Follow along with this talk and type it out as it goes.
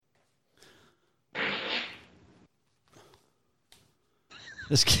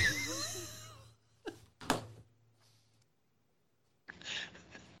This.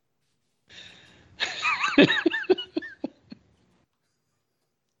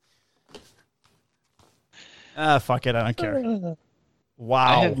 Fuck it. I don't care.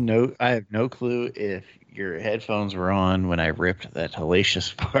 Wow. I have no clue if your headphones were on when I ripped that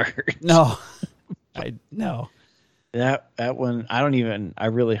hellacious part. No. No. That one, I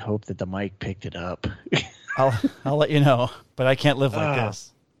really hope that the mic picked it up. I'll let you know, but I can't live like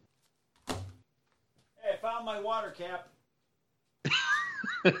this. Hey, I found my water cap.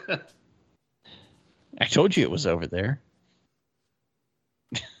 I told you it was over there.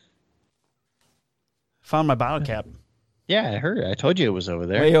 Found my bottle cap. Yeah, I heard it. I told you it was over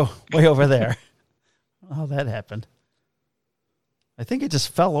there. Way over there. Oh, that happened. I think it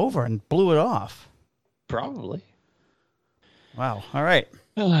just fell over and blew it off. Probably. Wow. All right.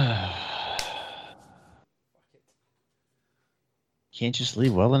 Can't just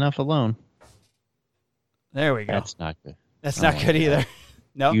leave well enough alone. There we go. That's not good. That's not good either.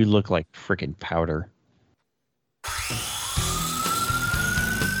 No. You look like freaking powder.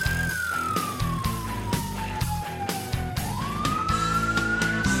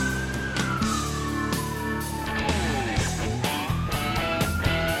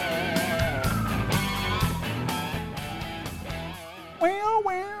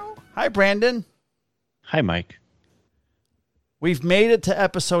 Hi, Brandon. Hi, Mike. We've made it to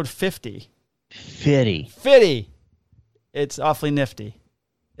episode 50. 50. It's awfully nifty.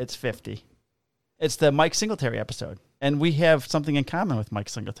 It's 50. It's the Mike Singletary episode. And we have something in common with Mike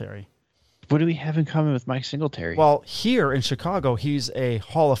Singletary. What do we have in common with Mike Singletary? Well, here in Chicago, he's a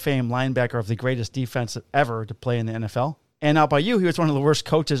Hall of Fame linebacker of the greatest defense ever to play in the NFL. And out by you, he was one of the worst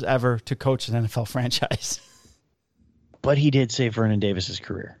coaches ever to coach an NFL franchise. But he did save Vernon Davis's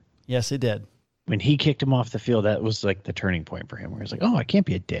career. Yes, he did. When he kicked him off the field, that was like the turning point for him, where he's like, "Oh, I can't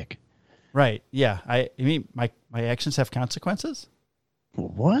be a dick." Right? Yeah. I mean, my actions have consequences.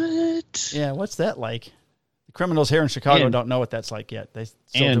 What? Yeah. What's that like? The criminals here in Chicago don't know what that's like yet. They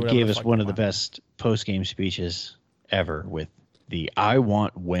still gave us one of the best post-game speeches ever with the "I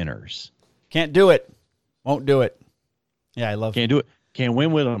want winners." Can't do it. Won't do it. Yeah, I love. Can't do it. Can't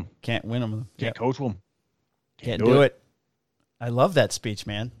win with them. Can't win them. Can't coach them. Can't do it. I love that speech,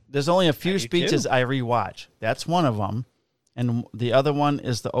 man. There's only a few speeches I rewatch. That's one of them. And the other one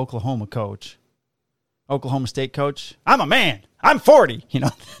is the Oklahoma State coach. I'm a man. I'm 40. You know,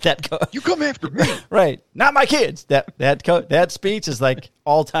 that coach. You come after me. Right. Not my kids. That speech is like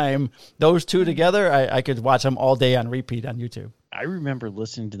all time. Those two together, I could watch them all day on repeat on YouTube. I remember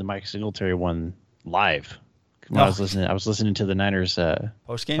listening to the Mike Singletary one live. When I was listening to the Niners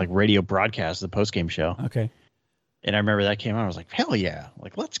post-game? like radio broadcast, the post-game show. Okay. And I remember that came out. I was like, hell yeah.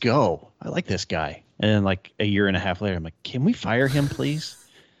 Like, let's go. I like this guy. And then like a year and a half later, I'm like, can we fire him, please?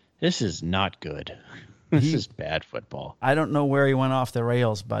 This is not good. This is bad football. I don't know where he went off the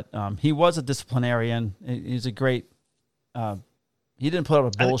rails, but he was a disciplinarian. He's a great he didn't put up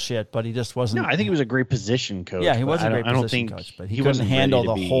with bullshit, but he just wasn't. No, I think he was a great position coach. Yeah, he was a great position coach, but he couldn't handle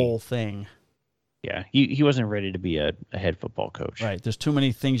the whole thing. Yeah, he wasn't ready to be a head football coach. Right. There's too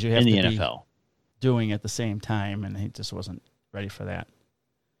many things you have in the to NFL. Be doing at the same time, and he just wasn't ready for that.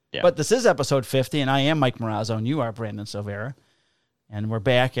 Yeah. But this is episode 50, and I am Mike Morazzo, and you are Brandon Silvera. And we're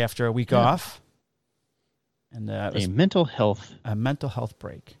back after a week off. And a mental health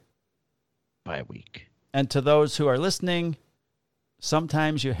break. Bye week. And to those who are listening,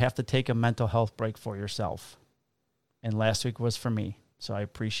 sometimes you have to take a mental health break for yourself. And last week was for me, so I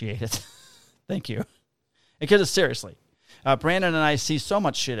appreciate it. Thank you. Because seriously, Brandon and I see so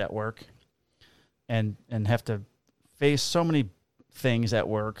much shit at work and have to face so many things at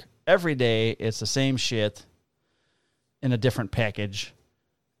work. Every day, it's the same shit in a different package.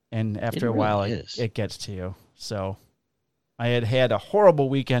 And after a while, it gets to you. So I had a horrible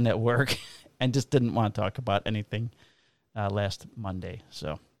weekend at work and just didn't want to talk about anything last Monday.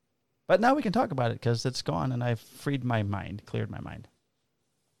 So, but now we can talk about it because it's gone and I've freed my mind, cleared my mind.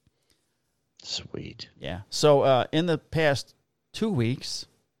 Sweet. Yeah. So in the past 2 weeks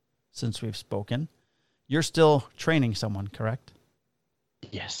since we've spoken, you're still training someone, correct?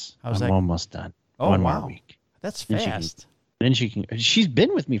 Yes. I'm almost done. Oh, One wow. more week. That's fast. She's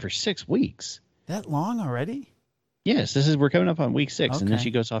been with me for 6 weeks. That long already? Yes, we're coming up on week 6, okay. and then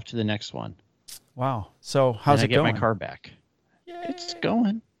she goes off to the next one. Wow. So how's it going? I get my car back. Yay. It's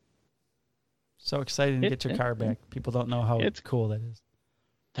going. So excited to get your car back. People don't know how cool that is.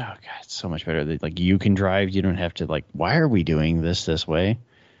 Oh, God, it's so much better. Like, you can drive. You don't have to, like, why are we doing this way?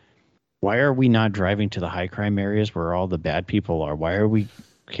 Why are we not driving to the high crime areas where all the bad people are? Why are we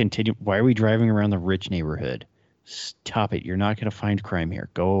driving around the rich neighborhood? Stop it. You're not going to find crime here.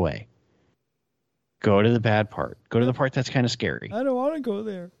 Go away. Go to the bad part. Go to the part that's kind of scary. I don't want to go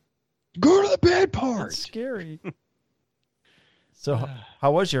there. Go to the bad part. It's scary. So,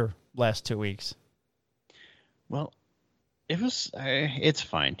 how was your last 2 weeks? Well, it's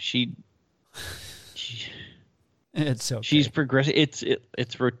fine. It's okay. She's progressing.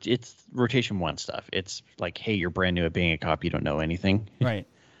 It's rotation 1 stuff. It's like, hey, you're brand new at being a cop. You don't know anything. Right.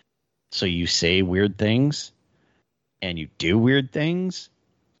 So you say weird things and you do weird things.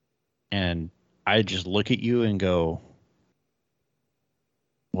 And I just look at you and go,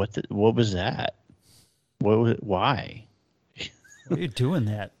 what was that? Why? Why are you doing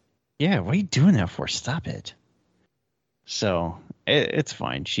that? Yeah, what are you doing that for? Stop it. So it's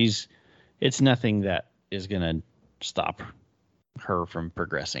fine. It's nothing that is going to stop her from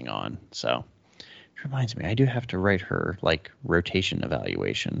progressing on. So it reminds me, I do have to write her like rotation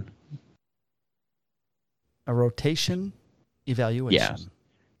evaluation. A rotation evaluation. Yeah.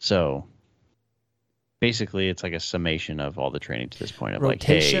 So basically it's like a summation of all the training to this point of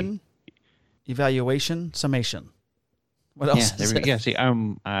rotation, like, hey, evaluation, summation. What else? Yeah, there we go. See,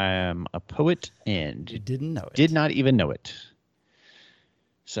 I'm a poet and you didn't know it. Did not even know it.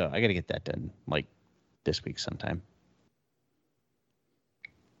 So I got to get that done like this week sometime.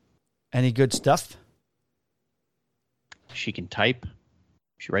 Any good stuff? She can type.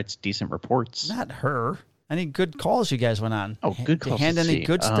 She writes decent reports. Not her. Any good calls you guys went on? Oh, good calls. Hand any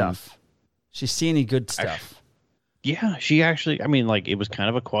good stuff? She see any good stuff? Yeah, she actually. I mean, like it was kind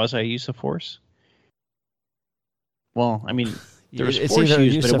of a quasi use of force. Well, I mean, there was force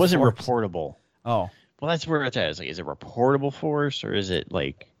used, but it wasn't reportable. Oh, well, that's where it's at. It's like, is it reportable force, or is it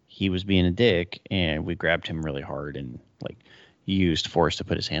like he was being a dick and we grabbed him really hard and like used force to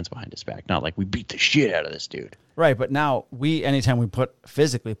put his hands behind his back? Not like we beat the shit out of this dude. Right, but now anytime we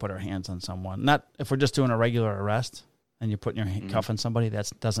physically put our hands on someone, not if we're just doing a regular arrest and you're putting your cuff on somebody, that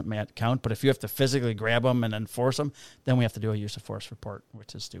doesn't count. But if you have to physically grab them and then force them, then we have to do a use of force report,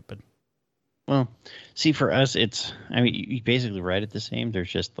 which is stupid. Well, see, for us, you basically write it the same.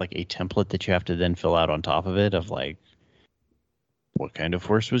 There's just like a template that you have to then fill out on top of it of like, what kind of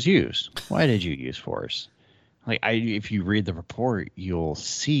force was used? Why did you use force? Like, if you read the report, you'll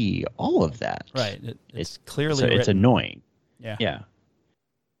see all of that. Right. It's clearly so it's annoying. Yeah. Yeah.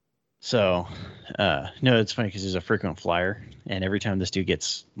 So, no, it's funny because he's a frequent flyer, and every time this dude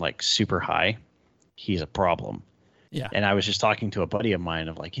gets like super high, he's a problem. Yeah. And I was just talking to a buddy of mine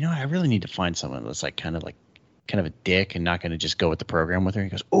of like, I really need to find someone that's like kind of a dick and not going to just go with the program with her. He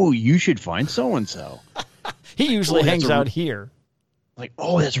goes, oh, you should find so-and-so. He usually hangs out here. Like,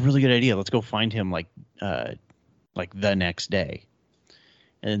 oh, that's a really good idea. Let's go find him like the next day.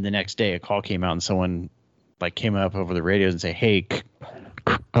 And then the next day a call came out and someone like came up over the radios and say, hey,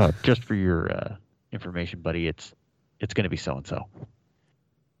 just for your information, buddy, it's going to be so-and-so.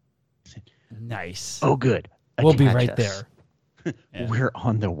 Nice. Oh, good. We'll be right there. Yeah. We're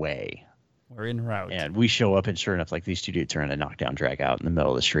on the way. We're en route. And we show up, and sure enough, like these two dudes are in a knockdown drag out in the middle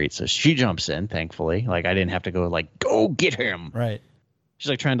of the street. So she jumps in, thankfully. Like I didn't have to go like, go get him. Right.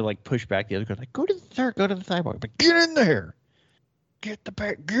 She's like trying to like push back the other girl, like, go to the sidewalk, but get in there. Get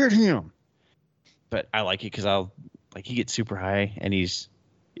him. But I like it because he gets super high, and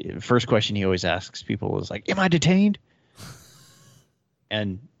first question he always asks people is like, am I detained?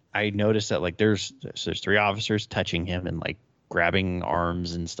 And I noticed that like there's 3 officers touching him and like grabbing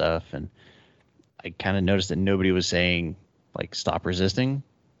arms and stuff, and I kind of noticed that nobody was saying like stop resisting,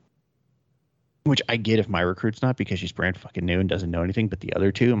 which I get if my recruit's not, because she's brand fucking new and doesn't know anything. But the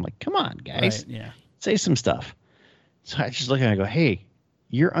other 2, I'm like, come on, guys, right, yeah, say some stuff. So I just look at him and I go, hey,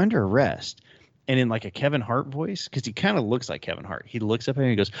 you're under arrest. And in like a Kevin Hart voice, because he kind of looks like Kevin Hart, he looks up at me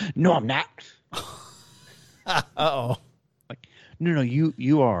and he goes, no, I'm not. Uh-oh. Like, no,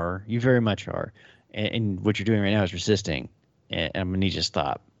 you are. You very much are. And what you're doing right now is resisting. And I'm going to need you to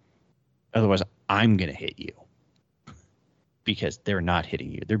stop. Otherwise, I'm going to hit you. Because they're not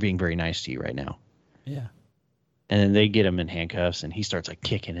hitting you. They're being very nice to you right now. Yeah. And then they get him in handcuffs, and he starts like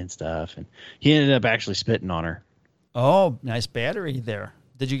kicking and stuff. And he ended up actually spitting on her. Oh, nice battery there.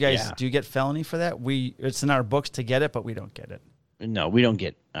 Did you guys, Yeah. do you get felony for that? It's in our books to get it, but we don't get it. No, we don't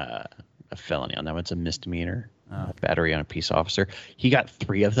get a felony on that one. It's a misdemeanor. Battery on a peace officer. He got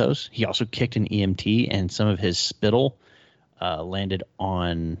 3 of those. He also kicked an EMT, and some of his spittle landed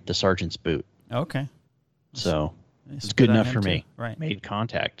on the sergeant's boot. Okay. So it's good enough for me. Right. Made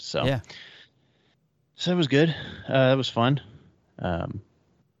contact. So yeah. So it was good. It was fun.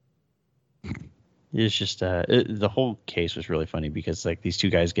 It's just the whole case was really funny because like these two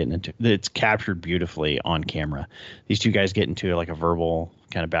guys getting into it's captured beautifully on camera. These two guys get into like a verbal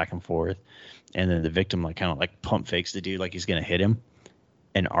kind of back and forth, and then the victim like kind of like pump fakes the dude like he's gonna hit him,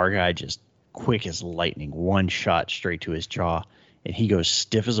 and our guy just quick as lightning, one shot straight to his jaw, and he goes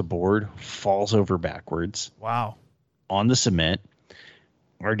stiff as a board, falls over backwards. Wow. On the cement.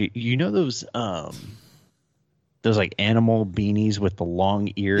 Or do you know those like animal beanies with the long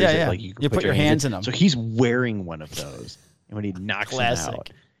ears? Yeah, that, yeah. like You put your hands in them. So he's wearing one of those, and when he knocks him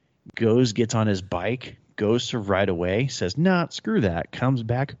out, gets on his bike, goes to ride away, says, "Nah, screw that." Comes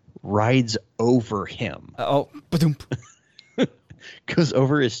back, rides over him. Ba-doom. Goes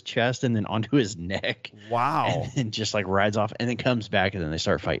over his chest and then onto his neck. Wow. And then just like rides off, and then comes back, and then they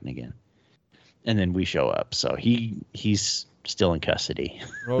start fighting again. And then we show up, so he's still in custody.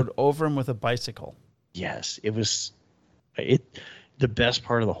 Rode over him with a bicycle. Yes, it was the best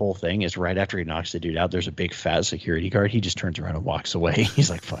part of the whole thing is right after he knocks the dude out, there's a big fat security guard. He just turns around and walks away.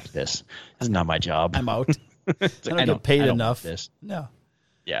 He's like, fuck this. This is not my job. I'm out. Like, I don't get paid enough. This. No.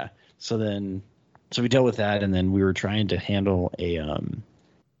 Yeah. So we dealt with that, and then we were trying to handle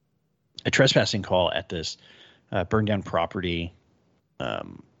a trespassing call at this burned down property.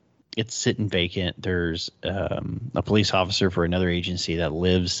 It's sitting vacant. There's a police officer for another agency that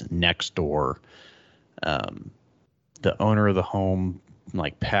lives next door. The owner of the home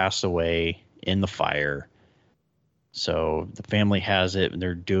like passed away in the fire. So the family has it, and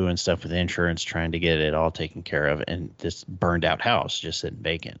they're doing stuff with insurance, trying to get it all taken care of. And this burned out house just sitting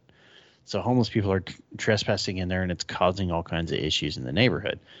vacant. So homeless people are trespassing in there, and it's causing all kinds of issues in the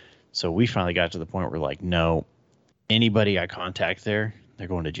neighborhood. So we finally got to the point where like, no, anybody I contact there, they're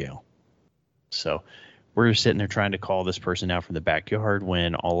going to jail. So we're sitting there trying to call this person out from the backyard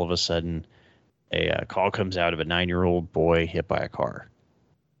when all of a sudden a call comes out of a 9-year-old boy hit by a car.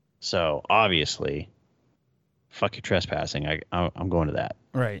 So obviously, fuck you trespassing. I'm going to that.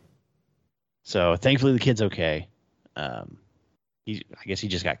 Right. So thankfully the kid's okay. I guess he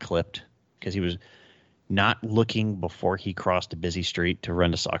just got clipped because he was not looking before he crossed a busy street to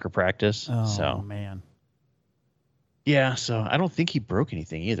run to soccer practice. Oh, man. Yeah, so I don't think he broke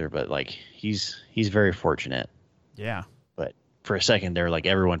anything either, but like he's very fortunate. Yeah. But for a second there, like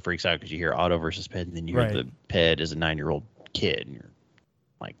everyone freaks out because you hear auto versus ped, and then you hear the ped is a 9-year-old kid, and you're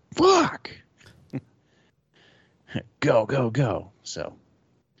like, fuck. Go. So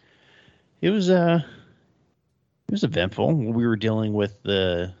it was eventful. We were dealing with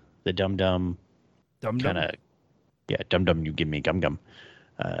the dum-dum kind of, dum-dum, you give me gum-gum.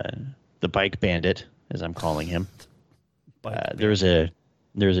 The bike bandit, as I'm calling him. There was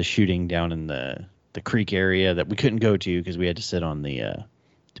a shooting down in the creek area that we couldn't go to because we had to sit on the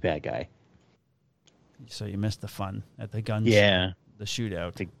bad guy. So you missed the fun at the guns. Yeah, the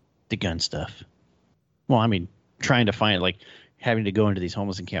shootout, the gun stuff. Well, I mean, trying to find like having to go into these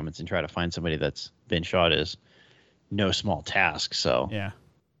homeless encampments and try to find somebody that's been shot is no small task. So yeah,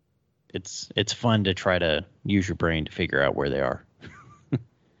 it's fun to try to use your brain to figure out where they are.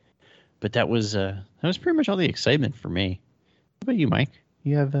 But that was pretty much all the excitement for me. What about you, Mike?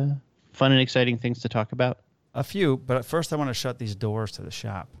 You have fun and exciting things to talk about? A few, but at first I want to shut these doors to the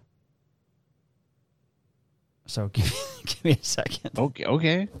shop. So give me a second.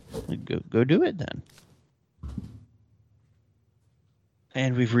 Okay. Go do it then.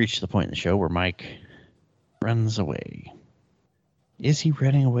 And we've reached the point in the show where Mike runs away. Is he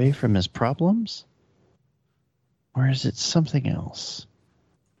running away from his problems? Or is it something else?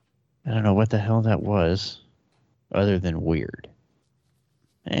 I don't know what the hell that was, other than weird.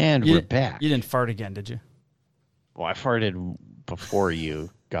 And we're back. You didn't fart again, did you? Well, I farted before you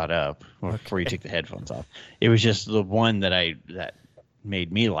got up, or before you took the headphones off. It was just the one that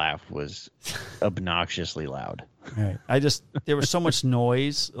made me laugh was obnoxiously loud. Right. There was so much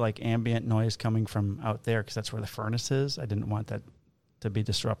noise, like ambient noise coming from out there, because that's where the furnace is. I didn't want that to be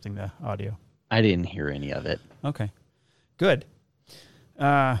disrupting the audio. I didn't hear any of it. Okay. Good.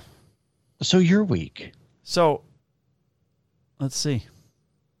 So your week. So, let's see.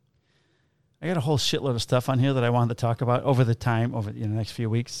 I got a whole shitload of stuff on here that I wanted to talk about over the next few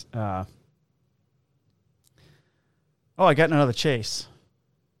weeks. I got another chase.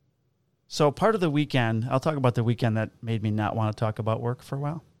 So part of the weekend, I'll talk about the weekend that made me not want to talk about work for a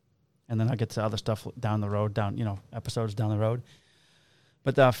while. And then I'll get to other stuff down the road, episodes down the road.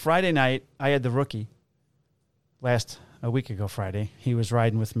 But Friday night, I had the rookie. A week ago Friday, he was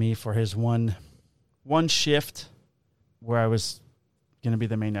riding with me for his one shift where I was going to be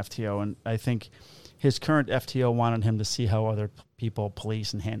the main FTO. And I think his current FTO wanted him to see how other people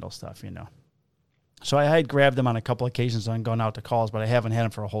police and handle stuff, So I had grabbed him on a couple occasions on going out to calls, but I haven't had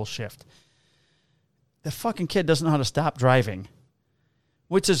him for a whole shift. the fucking kid doesn't know how to stop driving,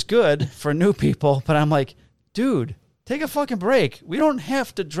 which is good for new people. But I'm like, dude, take a fucking break. We don't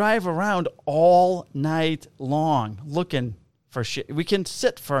have to drive around all night long looking for shit. We can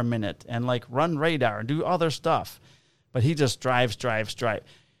sit for a minute and like run radar and do other stuff. But he just drives.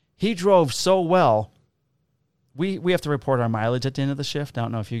 He drove so well. We have to report our mileage at the end of the shift. I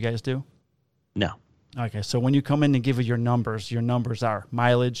don't know if you guys do. No. Okay, so when you come in and give your numbers are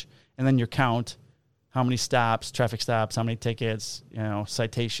mileage and then your count, how many stops, traffic stops, how many tickets,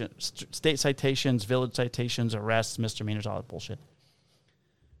 citations, state citations, village citations, arrests, misdemeanors, all that bullshit.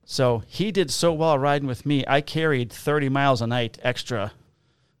 So he did so well riding with me. I carried 30 miles a night extra,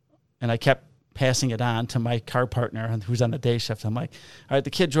 and I kept passing it on to my car partner who's on the day shift. I'm like, all right, the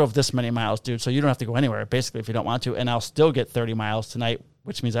kid drove this many miles, dude, so you don't have to go anywhere, basically, if you don't want to, and I'll still get 30 miles tonight,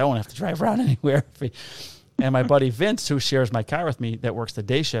 which means I won't have to drive around anywhere. And my buddy Vince, who shares my car with me, that works the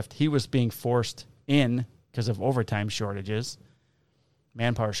day shift, he was being forced in because of overtime shortages,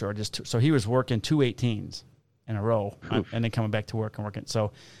 manpower shortages. So he was working 2 18s in a row and then coming back to work and working.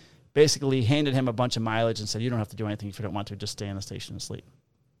 So basically handed him a bunch of mileage and said, you don't have to do anything if you don't want to, just stay in the station and sleep.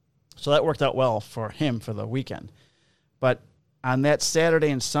 So that worked out well for him for the weekend. But on that Saturday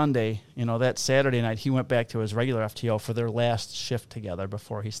and Sunday, that Saturday night, he went back to his regular FTO for their last shift together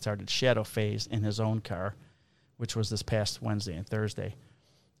before he started shadow phase in his own car, which was this past Wednesday and Thursday.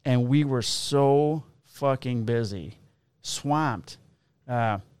 And we were so fucking busy, swamped.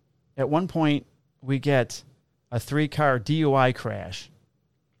 At one point, we get a 3-car DUI crash.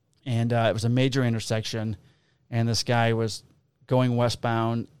 And it was a major intersection. And this guy was going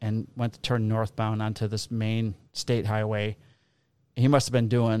westbound and went to turn northbound onto this main state highway. He must have been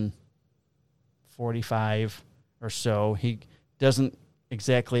doing 45 or so. He doesn't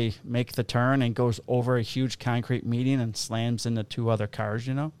exactly make the turn and goes over a huge concrete median and slams into 2 other cars,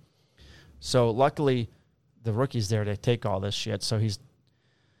 So luckily the rookie's there to take all this shit. So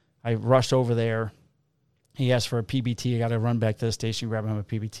I rushed over there. He asked for a PBT. I got to run back to the station, grab him a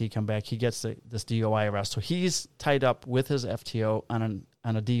PBT, come back. He gets this DUI arrest. So he's tied up with his FTO on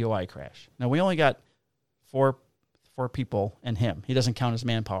a DUI crash. Now, we only got four people and him. He doesn't count as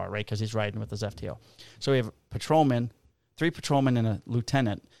manpower, right, because he's riding with his FTO. So we have a patrolman, 3 patrolmen, and a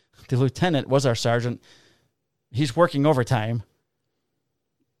lieutenant. The lieutenant was our sergeant. He's working overtime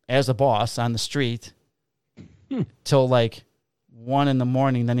as a boss on the street till like 1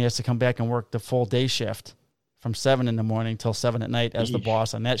 a.m. Then he has to come back and work the full day shift from 7 a.m. till 7 p.m. as the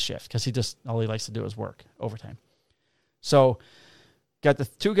boss on that shift, because all he likes to do is work overtime. So got the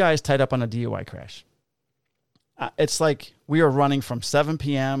 2 guys tied up on a DUI crash. It's like we were running from 7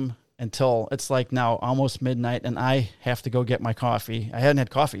 p.m. until it's like now almost midnight, and I have to go get my coffee. I hadn't had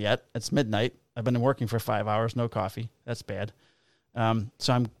coffee yet. It's midnight. I've been working for 5 hours, no coffee. That's bad.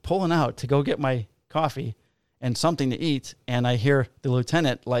 So I'm pulling out to go get my coffee and something to eat, and I hear the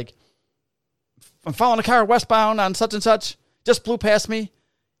lieutenant like, I'm following a car westbound on such and such, just blew past me.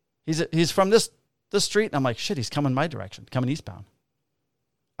 He's from this street, and I'm like, shit, he's coming my direction, coming eastbound.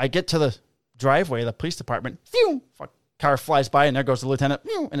 I get to the driveway of the police department, phew, car flies by, and there goes the lieutenant,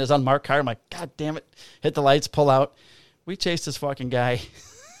 phew, in his unmarked car. I'm like, God damn it, hit the lights, pull out. We chased this fucking guy.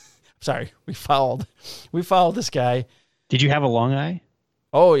 Sorry, we followed this guy. Did you have a long eye?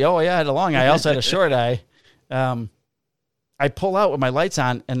 Oh yeah, I had a long eye. I also had a short eye. I pull out with my lights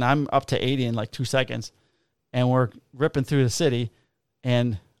on, and I'm up to 80 in like 2 seconds, and we're ripping through the city,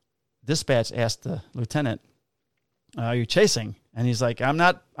 and dispatch asked the lieutenant, are you chasing? And he's like, I'm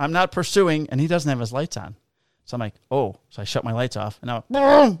not pursuing, and he doesn't have his lights on. So I'm like, oh, so I shut my lights off, and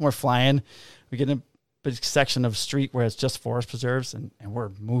now we're flying. We get in a big section of street where it's just forest preserves, and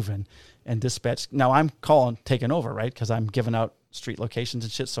we're moving, and dispatch. Now I'm taking over, right? Because I'm giving out street locations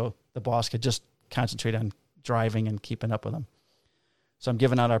and shit, so the boss could just concentrate on driving and keeping up with them. So I'm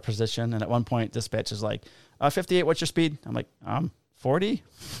giving out our position, and at one point dispatch is like, 58, what's your speed? I'm like, 40?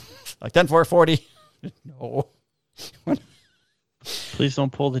 Like 10-4, 40. No. Please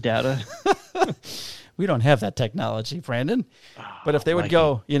don't pull the data. We don't have that technology, Brandon. But if they would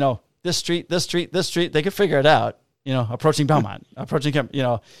go, this street, they could figure it out. Approaching Belmont,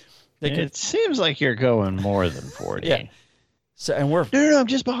 It seems like you're going more than 40. Yeah. So, and we're no, I'm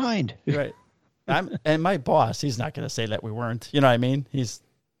just behind. Right. And my boss, he's not going to say that we weren't. You know what I mean? He's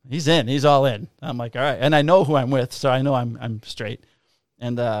in. He's all in. I'm like, all right. And I know who I'm with, so I know I'm straight.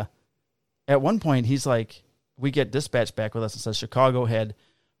 And at one point, he's like, we get dispatch back with us and says, Chicago had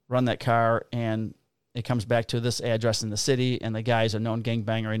run that car, and it comes back to this address in the city, and the guy's a known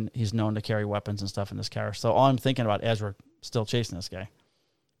gangbanger, and he's known to carry weapons and stuff in this car. So all I'm thinking about as we're still chasing this guy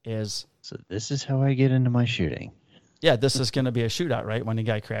is... So this is how I get into my shooting. Yeah, this is going to be a shootout, right? When the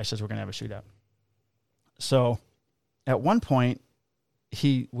guy crashes, we're going to have a shootout. So at one point,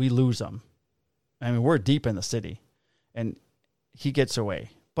 we lose him. I mean, we're deep in the city, and he gets away.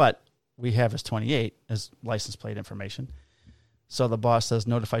 But we have his 28, his license plate information. So the boss says,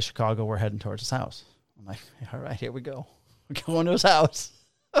 notify Chicago, we're heading towards his house. I'm like, all right, here we go. We're going to his house.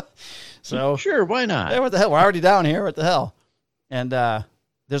 So sure, why not? Hey, what the hell? We're already down here. What the hell? And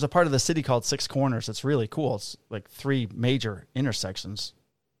there's a part of the city called Six Corners. It's really cool. It's like 3 major intersections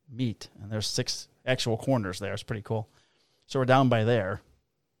meet, and there's 6 actual corners there. It's pretty cool. So we're down by there,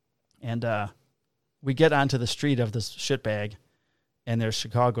 and we get onto the street of this shitbag, and there's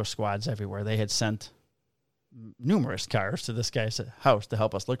Chicago squads everywhere. They had sent numerous cars to this guy's house to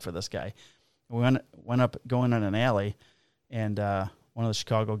help us look for this guy. We went up, going in an alley, and one of the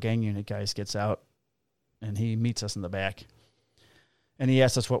Chicago gang unit guys gets out, and he meets us in the back. And he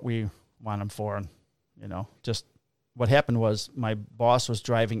asked us what we want him for. And, just what happened was my boss was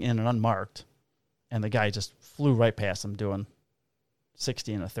driving in and unmarked, and the guy just flew right past him doing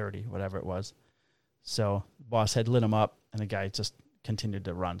 60 and a 30, whatever it was. So the boss had lit him up, and the guy just continued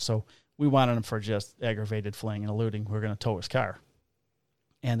to run. So we wanted him for just aggravated fleeing and eluding. We were going to tow his car.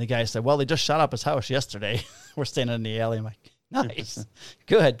 And the guy said, well, they just shot up his house yesterday. We're standing in the alley. I'm like, nice,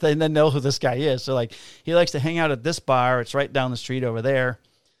 good. They then know who this guy is. So, he likes to hang out at this bar. It's right down the street over there.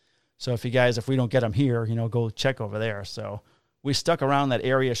 So if we don't get him here, go check over there. So we stuck around that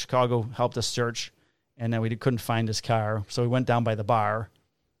area. Chicago helped us search, and then we couldn't find his car. So we went down by the bar.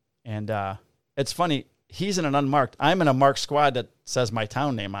 And it's funny. He's in an unmarked. I'm in a marked squad that says my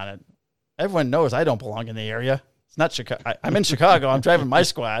town name on it. Everyone knows I don't belong in the area. It's not Chicago. I'm in Chicago. I'm driving my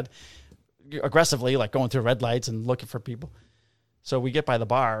squad aggressively, going through red lights and looking for people. So we get by the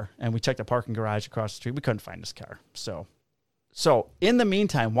bar, and we check the parking garage across the street. We couldn't find his car. So in the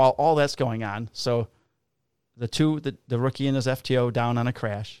meantime, while all that's going on, so the rookie and his FTO down on a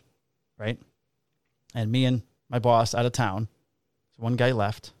crash, right? And me and my boss out of town. So one guy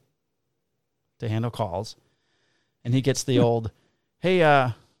left to handle calls, and he gets the old,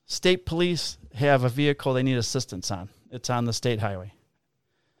 hey, state police have a vehicle they need assistance on. It's on the state highway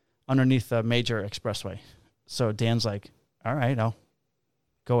underneath a major expressway. So Dan's like, all right, I'll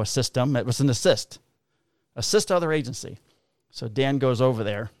go assist them. It was an assist other agency. So Dan goes over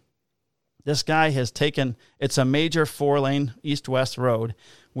there. This guy has taken, it's a major 4-lane east-west road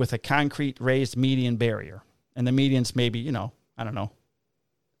with a concrete raised median barrier. And the median's maybe, I don't know,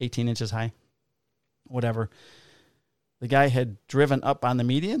 18 inches high, whatever. The guy had driven up on the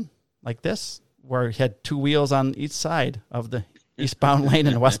median like this, where he had 2 wheels on each side of the eastbound lane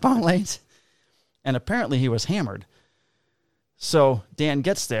and westbound lanes. And apparently he was hammered. So Dan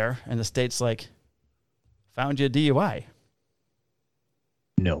gets there, and the state's like, found you a DUI.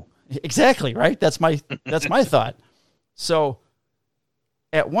 No. Exactly, right? That's my thought. So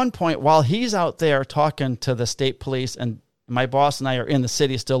at one point, while he's out there talking to the state police, and my boss and I are in the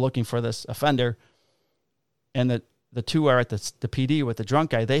city still looking for this offender, and the 2 are at the PD with the drunk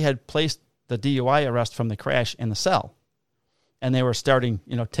guy, they had placed the DUI arrest from the crash in the cell. And they were starting,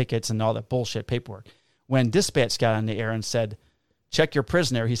 tickets and all that bullshit paperwork. When dispatch got on the air and said, check your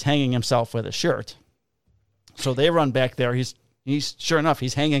prisoner, he's hanging himself with a shirt. So they run back there. He's sure enough,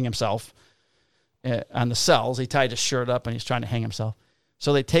 he's hanging himself on the cells. He tied his shirt up, and he's trying to hang himself.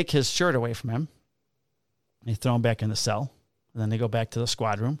 So they take his shirt away from him. They throw him back in the cell. And then they go back to the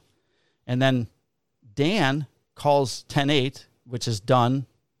squad room. And then Dan calls 10-8, which is done,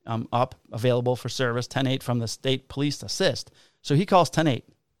 up, available for service, 10-8 from the state police assist. So he calls 10-8.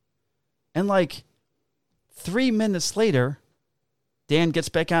 And 3 minutes later, Dan gets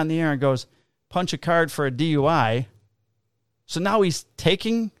back on the air and goes, punch a card for a DUI. So now he's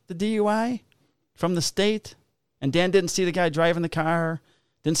taking the DUI from the state, and Dan didn't see the guy driving the car,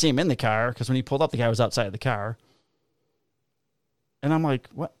 didn't see him in the car, because when he pulled up, the guy was outside of the car. And I'm like,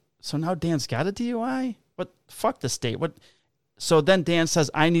 what? So now Dan's got a DUI? What? Fuck the state. What? So then Dan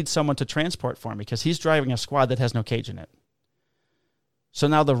says, I need someone to transport for me, because he's driving a squad that has no cage in it. So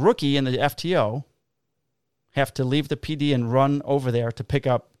now the rookie and the FTO have to leave the PD and run over there to pick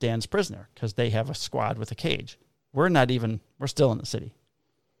up Dan's prisoner, because they have a squad with a cage. We're still in the city.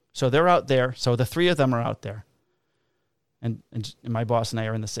 So they're out there. So the 3 of them are out there. And my boss and I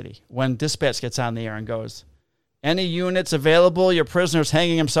are in the city. When dispatch gets on the air and goes, any units available? Your prisoner's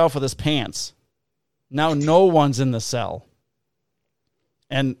hanging himself with his pants. Now no one's in the cell.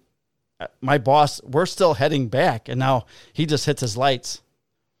 And my boss, we're still heading back. And now he just hits his lights.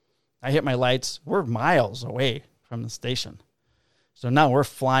 I hit my lights. We're miles away from the station. So now we're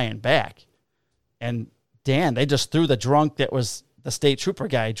flying back. And Dan, they just threw the drunk that was the state trooper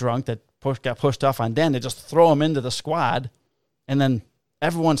guy drunk that got pushed off on Dan. They just throw him into the squad. And then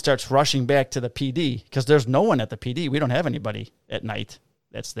everyone starts rushing back to the PD because there's no one at the PD. We don't have anybody at night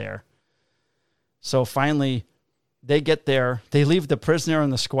that's there. So finally, they get there. They leave the prisoner in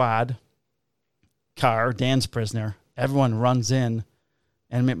the squad car, Dan's prisoner. Everyone runs in,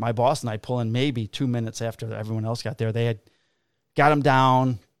 and my boss and I pull in maybe 2 minutes after everyone else got there. They had got him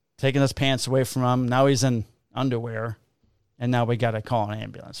down, taken his pants away from him. Now he's in underwear, and now we got to call an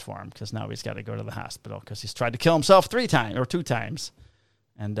ambulance for him because now he's got to go to the hospital because he's tried to kill himself 2 times.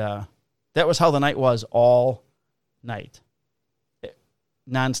 And that was how the night was all night,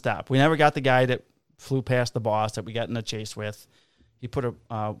 nonstop. We never got the guy that flew past the boss that we got in a chase with. He put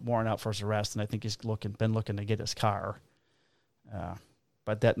a warrant out for his arrest, and I think he's been looking to get his car.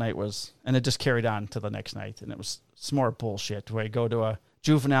 But that night was, and it just carried on to the next night, and it was some more bullshit where you go to a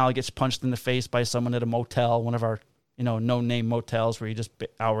juvenile, gets punched in the face by someone at a motel, one of our, no-name motels where you just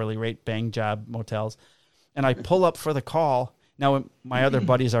hourly rate bang job motels. And I pull up for the call. Now, my other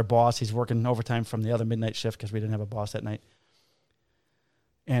buddy's our boss. He's working overtime from the other midnight shift because we didn't have a boss that night.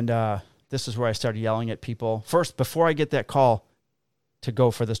 And this is where I started yelling at people. First, before I get that call to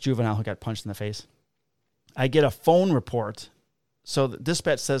go for this juvenile who got punched in the face, I get a phone report. So the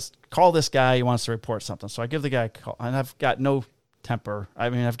dispatch says, call this guy. He wants to report something. So I give the guy a call. And I've got no temper.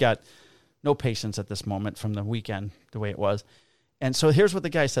 I've got no patience at this moment from the weekend, the way it was. And so here's what the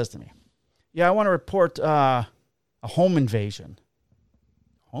guy says to me. Yeah, I want to report a home invasion.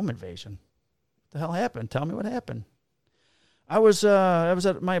 Home invasion? What the hell happened? Tell me what happened. I was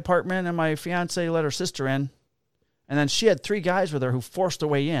at my apartment, and my fiance let her sister in, and then she had 3 guys with her who forced their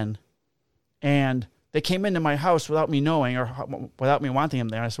way in, and they came into my house without me knowing or without me wanting them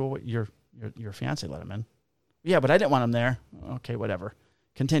there. I said, well, your fiance let them in. Yeah, but I didn't want them there. Okay, whatever.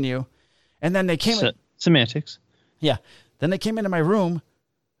 Continue. And then they came in. Semantics. Yeah. Then they came into my room,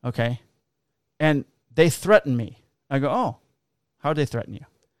 okay, and they threatened me. I go, oh, how'd they threaten you?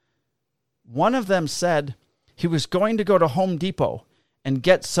 One of them said he was going to go to Home Depot and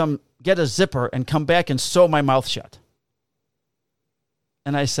get a zipper and come back and sew my mouth shut.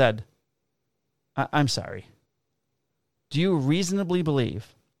 And I said, I'm sorry. Do you reasonably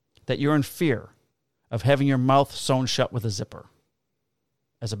believe that you're in fear of having your mouth sewn shut with a zipper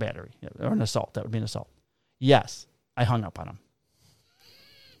as a battery or an assault? That would be an assault. Yes, I hung up on him.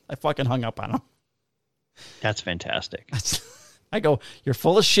 I fucking hung up on him. That's fantastic. I go, you're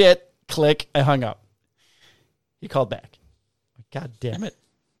full of shit. Click. I hung up. He called back. God damn it.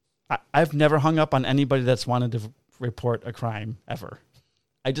 I've never hung up on anybody that's wanted to report a crime ever.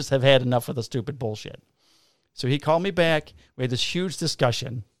 I just have had enough of the stupid bullshit. So he called me back. We had this huge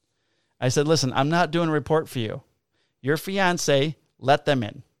discussion. I said, listen, I'm not doing a report for you. Your fiance, let them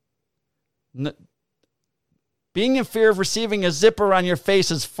in. Being in fear of receiving a zipper on your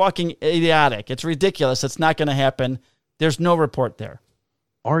face is fucking idiotic. It's ridiculous. It's not going to happen. There's no report there.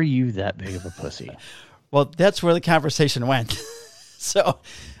 Are you that big of a pussy? Well, that's where the conversation went. So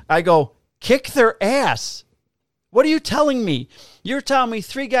I go, kick their ass. What are you telling me? You're telling me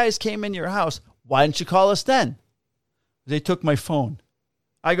 3 guys came in your house. Why didn't you call us then? They took my phone.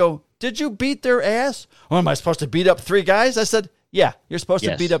 I go, did you beat their ass? Oh, am I supposed to beat up 3 guys? I said, yeah, you're supposed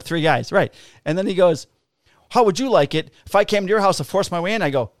to beat up 3 guys. Right. And then he goes, how would you like it if I came to your house and forced my way in? I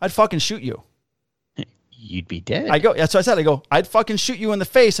go, I'd fucking shoot you. You'd be dead. I go, that's what I said. I go, I'd fucking shoot you in the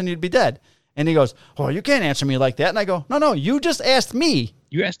face and you'd be dead. And he goes, oh, you can't answer me like that. And I go, no, you just asked me.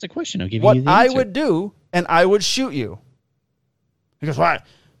 You asked a question. I'll give what you the I answer. would do, and I would shoot you. He goes, why?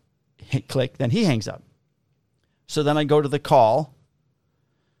 Click. Then he hangs up. So then I go to the call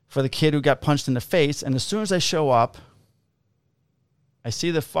for the kid who got punched in the face. And as soon as I show up, I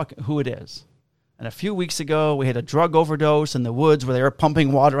see who it is. And a few weeks ago, we had a drug overdose in the woods where they were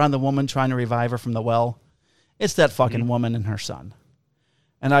pumping water on the woman trying to revive her from the well. It's that fucking woman and her son.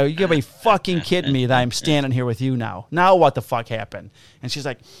 And you gotta be fucking kidding me that I'm standing here with you now. Now what the fuck happened? And she's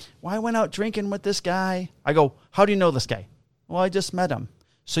like, well, I went out drinking with this guy. I go, how do you know this guy? Well, I just met him.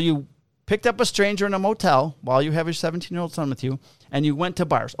 So you picked up a stranger in a motel while you have your 17-year-old son with you, and you went to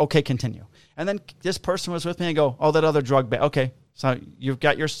bars. Okay, continue. And then this person was with me and go, oh, that other drug bag. Okay, so you've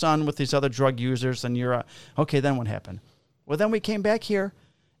got your son with these other drug users, and you're, okay, then what happened? Well, then we came back here,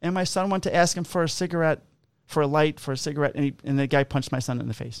 and my son went to ask him for a cigarette, for a light, for a cigarette, and the guy punched my son in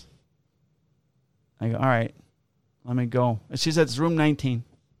the face. I go, all right, let me go. And she said, it's room 19.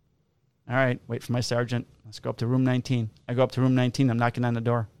 All right, wait for my sergeant. Let's go up to room 19. I go up to room 19. I'm knocking on the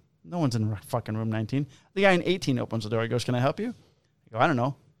door. No one's in fucking room 19. The guy in 18 opens the door. He goes, can I help you? I go, I don't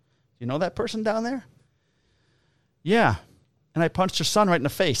know. Do you know that person down there? Yeah. And I punched your son right in the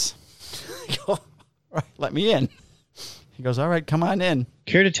face. I go, all right, let me in. He goes, all right, come on in.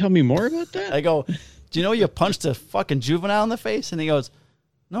 Care to tell me more about that? I go, do you know you punched a fucking juvenile in the face? And he goes,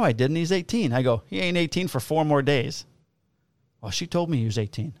 No, I didn't. He's 18. I go, he ain't 18 for 4 more days. Well, she told me he was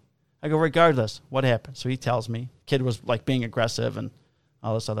 18. I go, regardless, what happened? So he tells me. Kid was like being aggressive and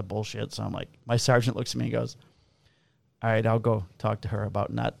all this other bullshit. So I'm like, my sergeant looks at me and goes, all right, I'll go talk to her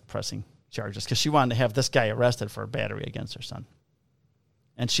about not pressing charges, because she wanted to have this guy arrested for a battery against her son.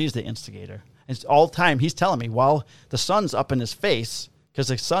 And she's the instigator. And all the time he's telling me while the son's up in his face, because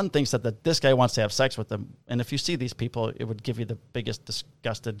the son thinks that this guy wants to have sex with him. And if you see these people, it would give you the biggest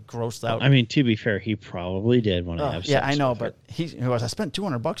disgusted, grossed out. I mean, to be fair, he probably did want to have sex. Yeah, I know, with but he goes, I spent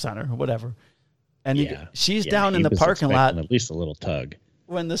 $200 on her or whatever. And yeah, she's down in the parking lot. At least a little tug.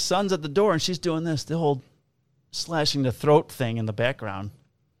 When the son's at the door and she's doing this, the whole slashing the throat thing in the background.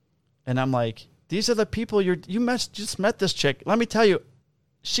 And I'm like, these are the people you just met this chick. Let me tell you,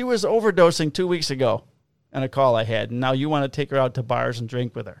 she was overdosing 2 weeks ago on a call I had. And now you want to take her out to bars and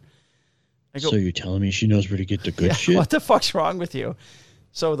drink with her. I go, so you're telling me she knows where to get the good shit? What the fuck's wrong with you?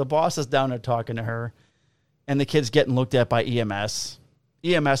 So the boss is down there talking to her, and the kid's getting looked at by EMS.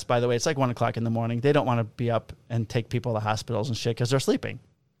 EMS, by the way, it's like 1 o'clock in the morning. They don't want to be up and take people to hospitals and shit because they're sleeping.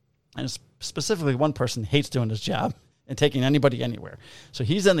 And specifically, one person hates doing his job and taking anybody anywhere. So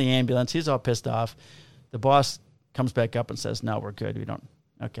he's in the ambulance. He's all pissed off. The boss comes back up and says, no, we're good. We don't.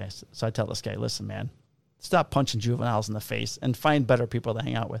 Okay. So I tell this guy, listen, man, stop punching juveniles in the face and find better people to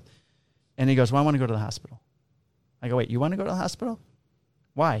hang out with. And he goes, well, I want to go to the hospital. I go, wait, you want to go to the hospital?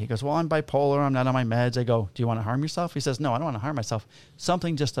 Why? He goes, well, I'm bipolar. I'm not on my meds. I go, do you want to harm yourself? He says, no, I don't want to harm myself.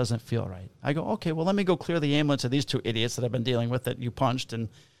 Something just doesn't feel right. I go, okay, well, let me go clear the ambulance of these 2 idiots that I've been dealing with that you punched and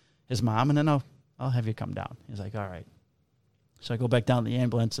his mom, and then I'll have you come down. He's like, all right. So I go back down to the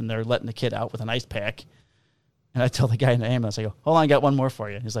ambulance, and they're letting the kid out with an ice pack. And I tell the guy in the ambulance, I go, hold on, I got one more for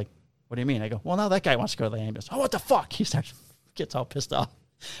you. He's like, what do you mean? I go, well, now that guy wants to go to the ambulance. Oh, what the fuck? He gets all pissed off.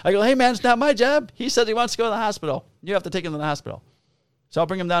 I go, hey, man, it's not my job. He said he wants to go to the hospital. You have to take him to the hospital. So I'll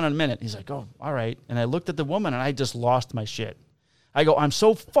bring him down in a minute. He's like, oh, all right. And I looked at the woman, and I just lost my shit. I go, I'm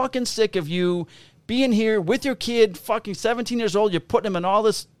so fucking sick of you being here with your kid, fucking 17 years old. You're putting him in all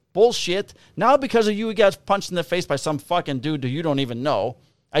this bullshit. Now because of you, he got punched in the face by some fucking dude who you don't even know.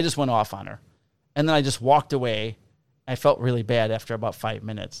 I just went off on her. And then I just walked away. I felt really bad after about 5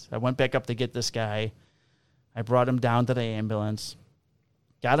 minutes. I went back up to get this guy. I brought him down to the ambulance.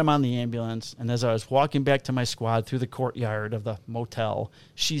 Got him on the ambulance, and as I was walking back to my squad through the courtyard of the motel,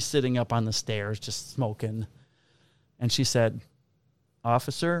 she's sitting up on the stairs just smoking. And she said,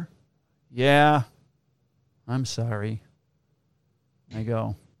 officer, yeah, I'm sorry. I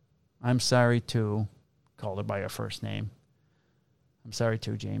go, I'm sorry too. Called her by her first name. I'm sorry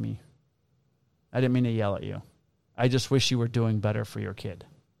too, Jamie. I didn't mean to yell at you. I just wish you were doing better for your kid.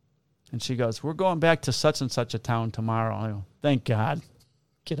 And she goes, we're going back to such and such a town tomorrow. I go, thank God.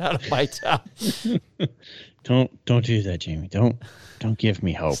 Get out of my town. Don't do that, Jamie. Don't give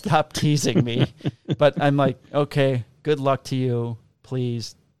me hope. Stop teasing me. But I'm like, okay, good luck to you.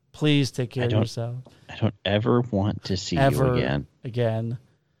 Please take care of yourself. I don't ever want to see you again.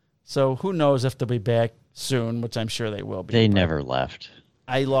 So who knows if they'll be back soon, which I'm sure they will be. They never left.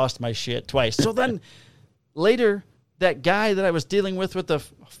 I lost my shit twice. So then later, that guy that I was dealing with the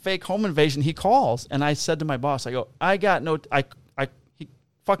fake home invasion, he calls. And I said to my boss, I go, he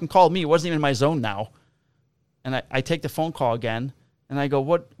fucking called me. It wasn't even in my zone now. And I take the phone call again. And I go,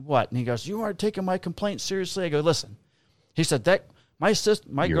 what? And he goes, you aren't taking my complaint seriously? I go, listen. He said, that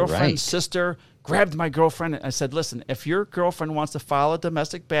my girlfriend's sister grabbed my girlfriend. And I said, listen, if your girlfriend wants to file a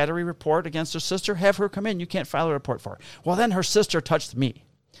domestic battery report against her sister, have her come in. You can't file a report for her. Well, then her sister touched me.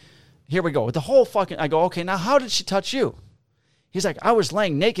 Here we go. The whole fucking, I go, okay, now how did she touch you? He's like, I was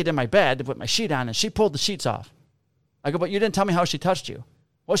laying naked in my bed with my sheet on, and she pulled the sheets off. I go, but you didn't tell me how she touched you.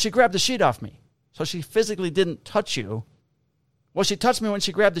 Well, she grabbed the sheet off me. So she physically didn't touch you. Well, she touched me when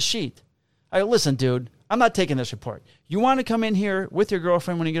she grabbed the sheet. I go, listen, dude, I'm not taking this report. You want to come in here with your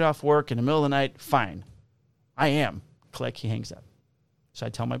girlfriend when you get off work in the middle of the night? Fine. I am. Click, he hangs up. So I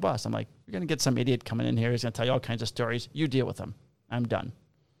tell my boss, I'm like, you're going to get some idiot coming in here. He's going to tell you all kinds of stories. You deal with him. I'm done.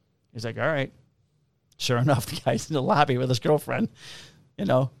 He's like, all right. Sure enough, the guy's in the lobby with his girlfriend.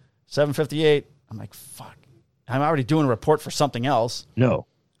 7:58. I'm like, fuck. I'm already doing a report for something else. No.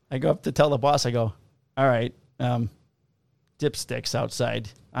 I go up to tell the boss, I go, all right, dipsticks outside.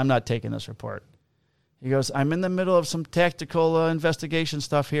 I'm not taking this report. He goes, I'm in the middle of some tactical investigation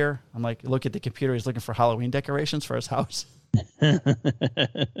stuff here. I'm like, look at the computer. He's looking for Halloween decorations for his house.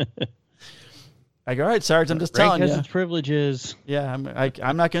 I go, all right, Sarge, I'm just telling you. Its privileges. Yeah,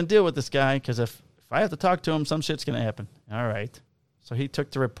 I'm not going to deal with this guy because if I have to talk to him, some shit's going to happen. All right. So he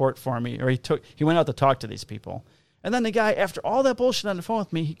took the report for me, or he went out to talk to these people. And then the guy, after all that bullshit on the phone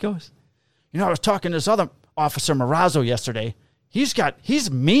with me, he goes, I was talking to this other officer, Marazzo, yesterday.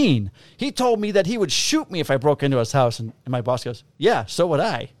 He's mean. He told me that he would shoot me if I broke into his house. And my boss goes, yeah, so would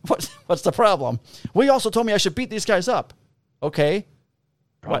I. What's the problem? Well, he also told me I should beat these guys up. Okay.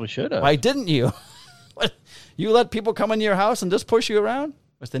 Probably should have. Why didn't you? You let people come into your house and just push you around?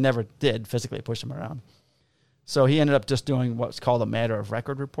 Which they never did physically push him around. So he ended up just doing what's called a matter of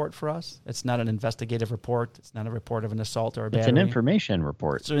record report for us. It's not an investigative report. It's not a report of an assault or a battery. It's an information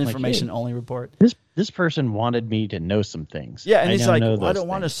report. It's an information-only report. This person wanted me to know some things. Yeah, and he's like, I don't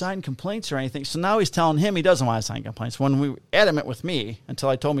want to sign complaints or anything. So now he's telling him he doesn't want to sign complaints. When we were adamant with me until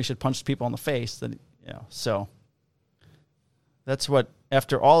I told him he should punch people in the face. That, so that's what,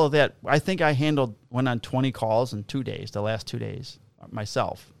 after all of that, I think I went on 20 calls in 2 days, the last 2 days,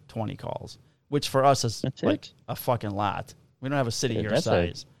 myself, 20 calls. Which for us is a fucking lot. We don't have a city your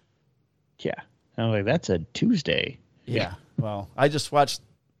size. I'm like, that's a Tuesday. Yeah. Well, I just watched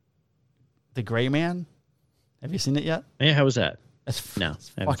The Gray Man. Have you seen it yet? Yeah, how was that? It's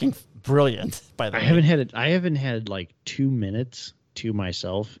fucking brilliant, by the way. I haven't had like 2 minutes to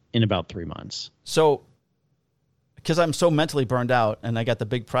myself in about 3 months. So, because I'm so mentally burned out and I got the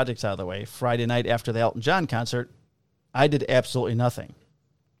big projects out of the way, Friday night after the Elton John concert, I did absolutely nothing.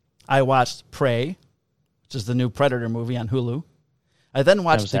 I watched Prey, which is the new Predator movie on Hulu. I then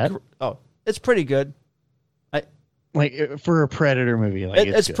watched it's pretty good. For a Predator movie,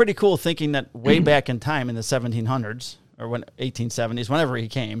 it's pretty cool. Thinking that way back in time in the 1700s or 1870s, whenever he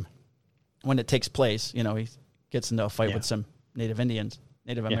came, when it takes place, he gets into a fight with some Native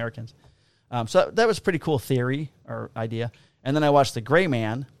Americans. So that was a pretty cool theory or idea. And then I watched The Gray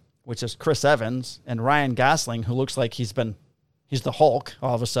Man, which is Chris Evans and Ryan Gosling, who looks like he's the Hulk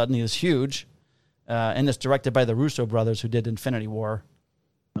all of a sudden. He was huge. And it's directed by the Russo brothers who did Infinity War.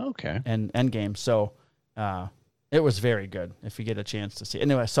 Okay. And Endgame. So it was very good if you get a chance to see it.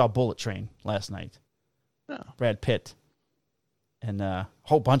 Anyway, I saw Bullet Train last night. Oh. Brad Pitt. And a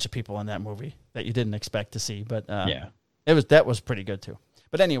whole bunch of people in that movie that you didn't expect to see. But that was pretty good too.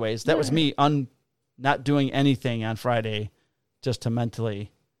 But anyways, that was me not doing anything on Friday just to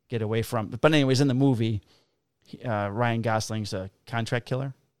mentally get away from. But anyways, in the movie, Ryan Gosling's a contract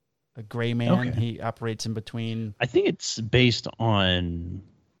killer, a gray man. Okay. He operates in between. I think it's based on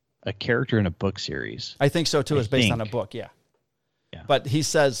a character in a book series. I think so too. It's based on a book, yeah. But he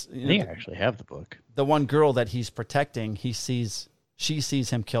says, I think I actually have the book. The one girl that he's protecting, she sees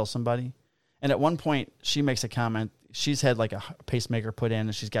him kill somebody, and at one point she makes a comment. She's had like a pacemaker put in,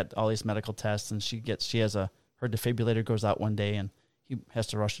 and she's got all these medical tests, and her defibrillator goes out one day, and he has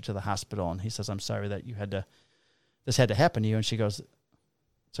to rush her to the hospital, and he says, "I'm sorry that this had to happen to you." And she goes,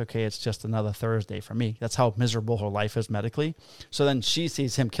 "It's okay. It's just another Thursday for me." That's how miserable her life is medically. So then she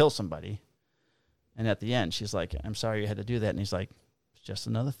sees him kill somebody. And at the end, she's like, "I'm sorry you had to do that." And he's like, "It's just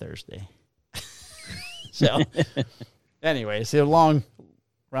another Thursday." So anyways, a long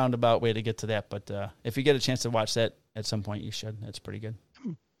roundabout way to get to that. But if you get a chance to watch that at some point, you should. It's pretty good.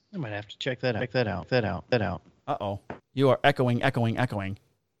 I might have to check that out. Uh-oh. You are echoing. I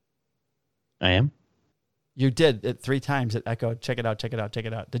am? You did it 3 times. It echoed. Check it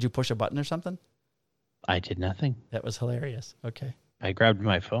out. Did you push a button or something? I did nothing. That was hilarious. Okay. I grabbed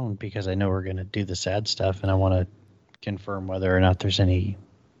my phone because I know we're going to do the sad stuff, and I want to confirm whether or not there's any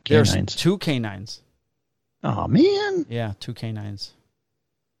canines. There's 2 canines. Oh, man. Yeah, 2 canines.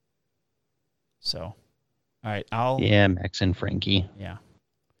 So, all right. Max and Frankie. Yeah.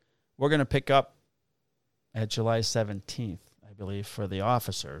 We're going to pick up at July 17th, I believe, for the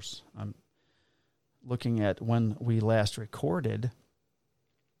officers. I'm looking at when we last recorded,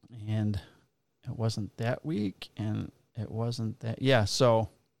 and it wasn't that week, and it wasn't that. Yeah, so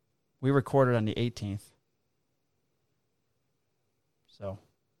we recorded on the 18th. So,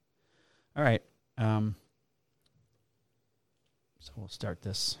 all right. So we'll start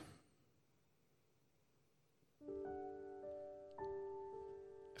this.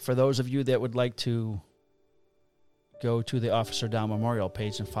 For those of you that would like to go to the Officer Down Memorial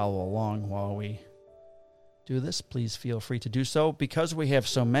page and follow along while we do this, please feel free to do so. Because we have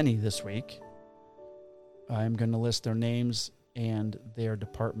so many this week, I'm going to list their names and their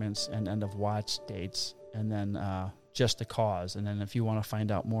departments and end of watch dates, and then just the cause. And then if you want to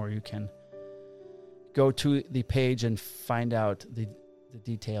find out more, you can go to the page and find out the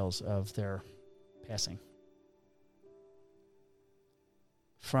details of their passing.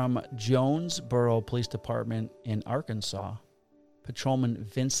 From Jonesboro Police Department in Arkansas, Patrolman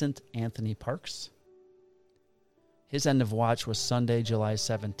Vincent Anthony Parks. His end of watch was Sunday, July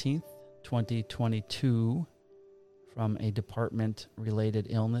 17th, 2022, from a department-related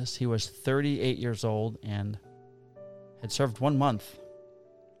illness. He was 38 years old and had served 1 month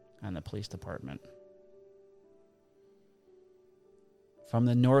on the police department. From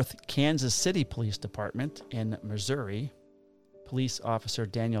the North Kansas City Police Department in Missouri, police officer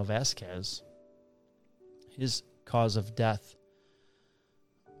Daniel Vasquez, his cause of death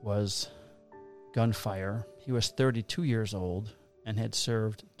was gunfire. He was 32 years old and had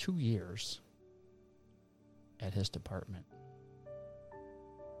served 2 years at his department.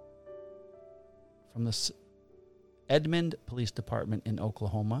 From the Edmond Police Department in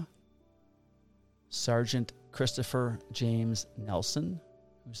Oklahoma, Sergeant Christopher James Nelson,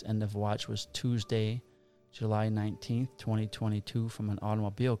 whose end of watch was Tuesday, July 19th, 2022, from an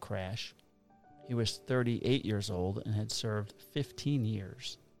automobile crash. He was 38 years old and had served 15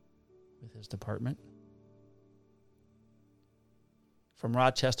 years with his department. From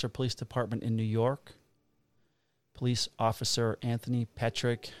Rochester Police Department in New York, police officer Anthony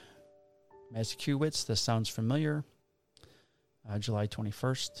Patrick Mazkiewicz, this sounds familiar, July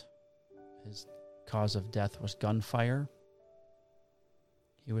 21st. His cause of death was gunfire.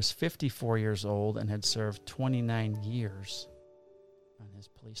 He was 54 years old and had served 29 years on his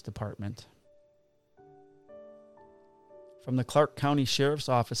police department. From the Clark County Sheriff's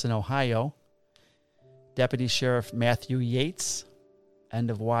Office in Ohio, Deputy Sheriff Matthew Yates, end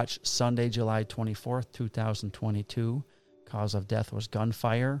of watch Sunday, July 24th, 2022. Cause of death was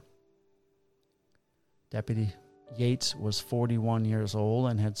gunfire. Deputy Yates was 41 years old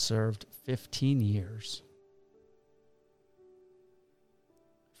and had served 15 years.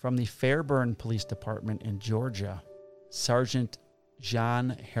 From the Fairburn Police Department in Georgia, Sergeant John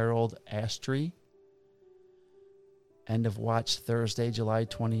Harold Astry, end of watch Thursday, July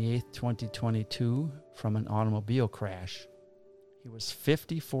 28th, 2022, from an automobile crash. He was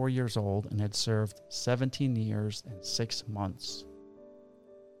 54 years old and had served 17 years and 6 months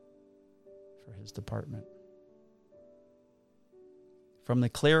for his department. From the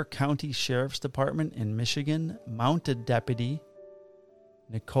Clare County Sheriff's Department in Michigan, Mounted Deputy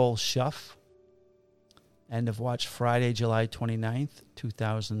Nicole Schuff, end of watch Friday, July 29th,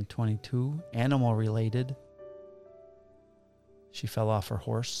 2022, animal related. She fell off her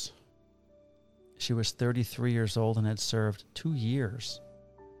horse. She was 33 years old and had served 2 years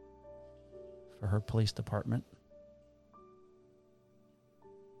for her police department.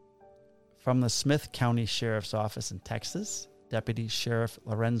 From the Smith County Sheriff's Office in Texas, Deputy Sheriff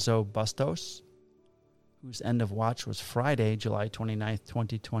Lorenzo Bustos, whose end of watch was Friday, July 29th,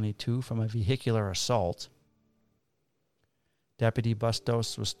 2022, from a vehicular assault. Deputy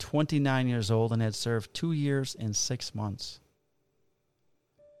Bustos was 29 years old and had served 2 years and 6 months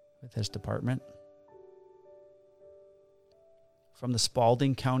with his department. From the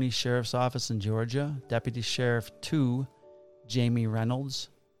Spalding County Sheriff's Office in Georgia, Deputy Sheriff 2 Jamie Reynolds,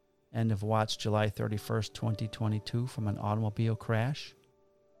 end of watch July 31st, 2022, from an automobile crash.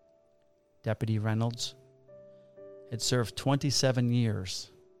 Deputy Reynolds had served 27 years.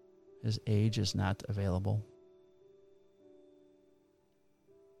 His age is not available.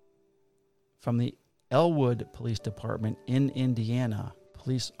 From the Elwood Police Department in Indiana,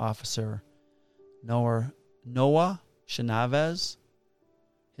 police officer Noah Chavez,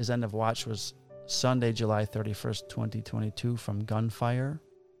 his end of watch was Sunday, July 31st, 2022, from gunfire.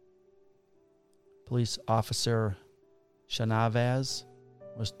 Police officer Chavez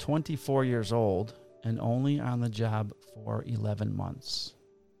was 24 years old and only on the job for 11 months.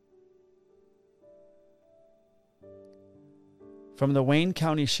 From the Wayne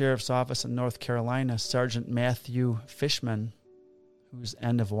County Sheriff's Office in North Carolina, Sergeant Matthew Fishman, whose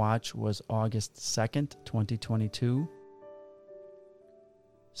end of watch was August 2nd, 2022.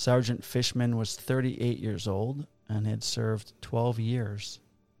 Sergeant Fishman was 38 years old and had served 12 years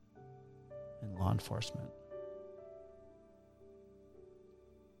in law enforcement.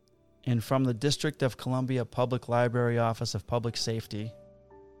 And from the District of Columbia Public Library Office of Public Safety,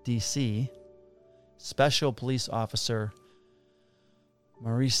 D.C., Special Police Officer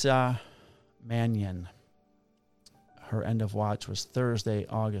Marisa Mannion. Her end of watch was Thursday,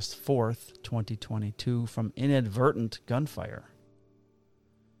 August 4th, 2022, from inadvertent gunfire.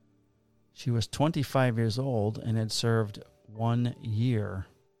 She was 25 years old and had served 1 year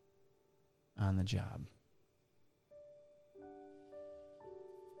on the job.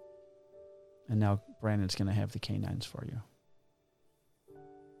 And now Brandon's going to have the canines for you.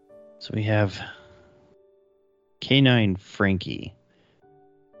 So we have Canine Frankie,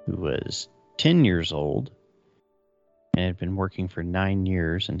 who was 10 years old and had been working for 9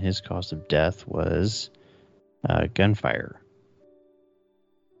 years, and his cause of death was gunfire.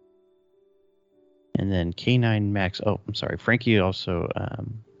 And then Canine Max, Frankie also,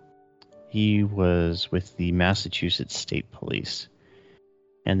 he was with the Massachusetts State Police.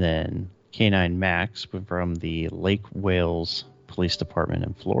 And then Canine Max from the Lake Wales Police Department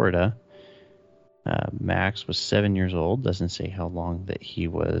in Florida. Max was 7 years old. Doesn't say how long that he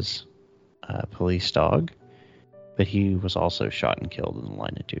was a police dog, but he was also shot and killed in the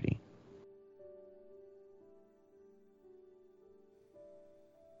line of duty.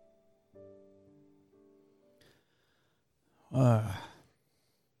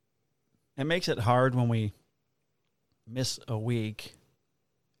 It makes it hard when we miss a week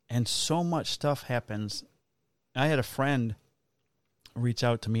and so much stuff happens. I had a friend reach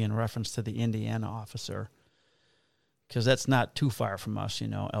out to me in reference to the Indiana officer, because that's not too far from us,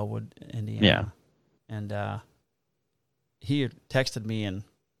 Elwood, Indiana. Yeah. And he had texted me and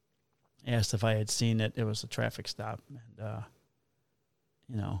asked if I had seen it. It was a traffic stop, and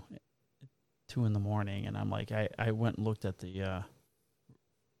 2 a.m, and I'm like, I went and looked at the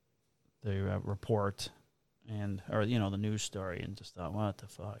report or the news story, and just thought, what the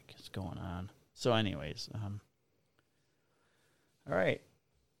fuck is going on? So anyways, all right,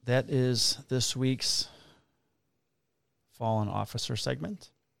 that is this week's Fallen Officer segment.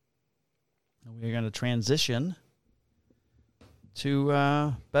 We're going to transition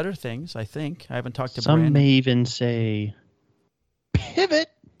to better things, I think. I haven't talked to Some Brandon. may even say pivot.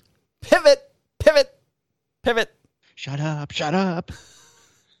 Pivot, pivot, pivot. Shut up, shut up.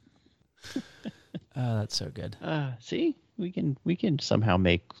 That's so good. See, we can somehow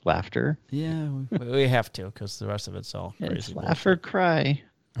make laughter. Yeah, we have to, because the rest of it's all crazy. It's laugh or cry.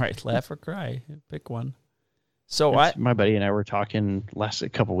 Right, laugh or cry. Pick one. So my buddy and I were talking last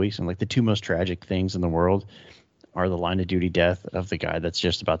couple weeks, and like the two most tragic things in the world are the line of duty death of the guy that's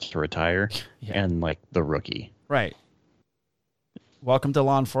just about to retire, and like the rookie. Right. Welcome to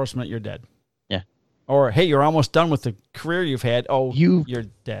law enforcement. You're dead. Yeah. Or, hey, you're almost done with the career you've had. Oh, you're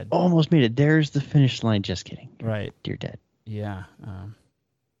dead. Almost made it. There's the finish line. Just kidding. Right. You're dead. Yeah.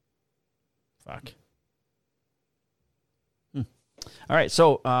 Fuck. All right.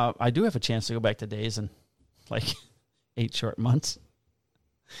 So I do have a chance to go back to days in like 8 short months.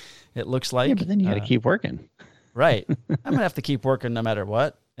 It looks like. Yeah, but then you got to keep working. Right. I'm going to have to keep working no matter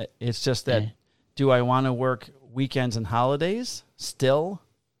what. It's just that, do I want to work weekends and holidays still?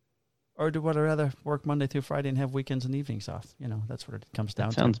 Or do I rather work Monday through Friday and have weekends and evenings off? That's what it comes down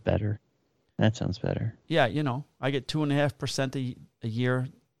to. Sounds better. That sounds better. Yeah, I get 2.5% a year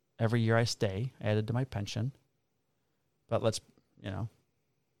every year I stay, added to my pension. But let's,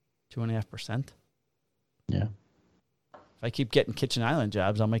 2.5%. Yeah. If I keep getting Kitchen Island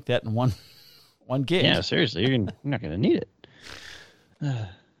jobs, I'll make that in one gig. Yeah, seriously, you're not going to need it.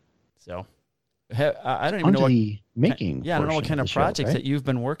 So, I don't even know making. I don't know what kind of projects that you've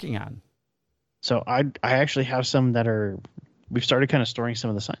been working on. So I actually have some that are. We've started kind of storing some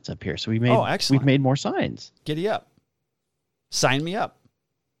of the signs up here. So we've made more signs. Giddy up! Sign me up.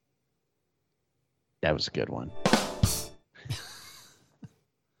 That was a good one.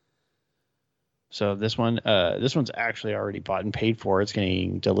 So this one's actually already bought and paid for. It's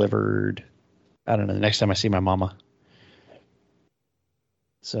getting delivered. I don't know. The next time I see my mama.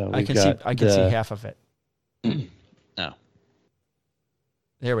 So I can see half of it. No.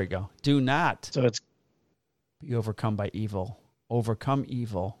 There we go. Do not. So it's be overcome by evil. Overcome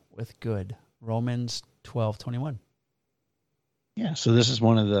evil with good. Romans 12:21. Yeah. So this is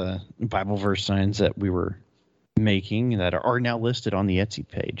one of the Bible verse signs that we were making that are now listed on the Etsy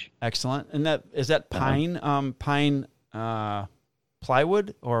page. Excellent. And is that pine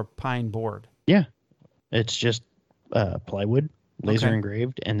plywood or pine board? Yeah. It's just plywood, laser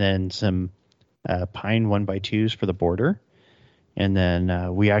engraved, and then some pine 1x2s for the border. And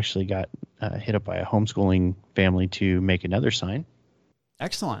then we actually got hit up by a homeschooling family to make another sign.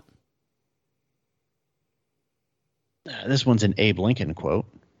 Excellent. This one's an Abe Lincoln quote.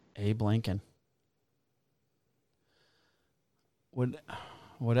 Abe Lincoln.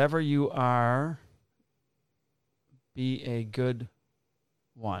 Whatever you are, be a good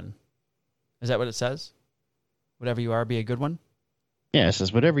one. Is that what it says? Whatever you are, be a good one? Yeah, it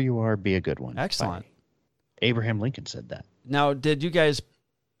says, whatever you are, be a good one. Excellent. Abraham Lincoln said that. Now, did you guys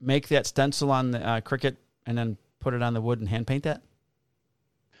make that stencil on the Cricut and then put it on the wood and hand paint that?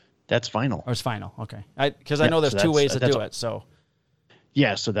 That's vinyl. Or it's vinyl, okay. Because I know there's two ways to do it. So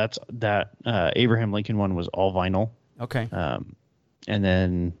yeah, so that's that Abraham Lincoln one was all vinyl. Okay. And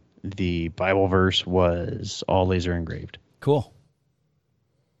then the Bible verse was all laser engraved. Cool.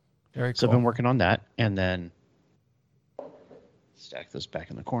 Very cool. So I've been working on that, and then stack those back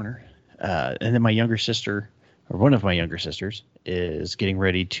in the corner. And then my younger sister, or one of my younger sisters, is getting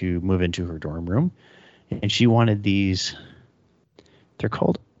ready to move into her dorm room, and she wanted these. They're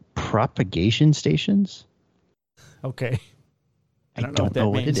called propagation stations. Okay. I don't know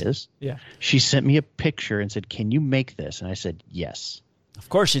what it is. Yeah. She sent me a picture and said, "Can you make this?" And I said, "Yes." Of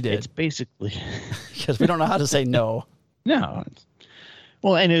course you did. It's basically because we don't know how to say no. No.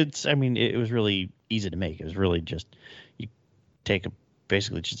 Well, and it was really easy to make. It was really just, you take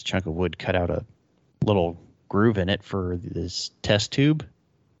basically just a chunk of wood, cut out a little groove in it for this test tube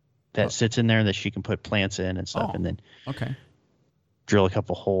that sits in there that she can put plants in and stuff. And then drill a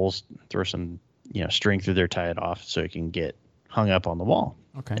couple holes, throw some, string through there, tie it off so it can get hung up on the wall.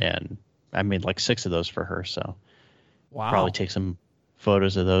 Okay. And I made like 6 of those for her. So wow. Probably take some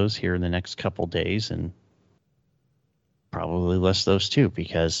photos of those here in the next couple days and probably list those too,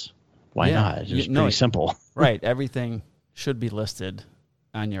 because why not? It's pretty simple. Right. Everything should be listed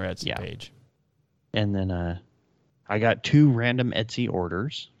on your Etsy page. And then I got 2 random Etsy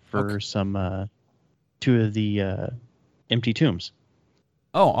orders for some 2 of the empty tombs.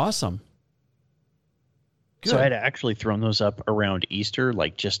 Oh, awesome. Good. So I had actually thrown those up around Easter,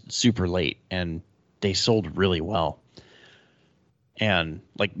 like just super late, and they sold really well. And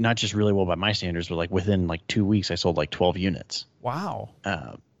like not just really well by my standards, but like within like 2 weeks, I sold like 12 units. Wow.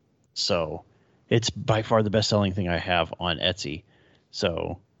 So it's by far the best selling thing I have on Etsy.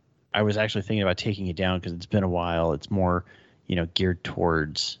 So I was actually thinking about taking it down because it's been a while. It's more, geared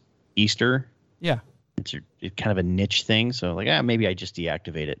towards Easter. Yeah. It's kind of a niche thing. So like, maybe I just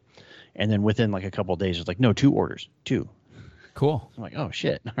deactivate it. And then within like a couple of days, it's like, no, 2 orders, 2. Cool. I'm like, oh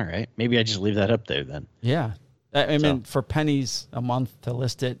shit. All right. Maybe I just leave that up there then. Yeah. I mean, for pennies a month to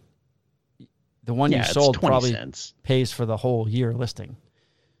list it, the one you sold probably pays for the whole year listing.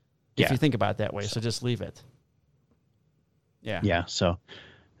 If you think about it that way. So just leave it. Yeah. Yeah. So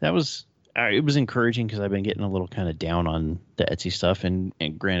that was, it was encouraging because I've been getting a little kind of down on the Etsy stuff. And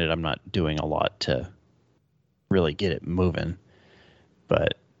granted, I'm not doing a lot to really get it moving,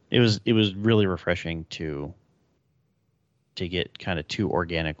 but it was really refreshing to get kind of 2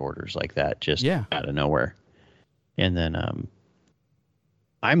 organic orders like that just out of nowhere. And then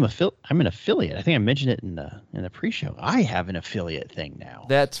I'm an affiliate. I think I mentioned it in the pre-show. I have an affiliate thing now.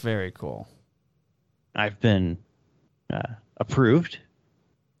 That's very cool. I've been approved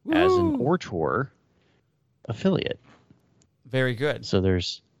as an Ortor affiliate. Very good. So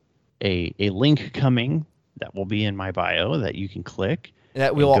there's a link coming that will be in my bio that you can click.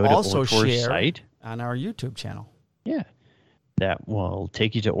 That we'll also share site on our YouTube channel. Yeah. That will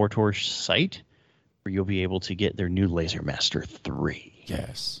take you to Ortor's site where you'll be able to get their new Laser Master 3.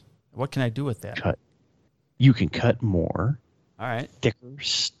 Yes. What can I do with that? You can cut more. All right. Thicker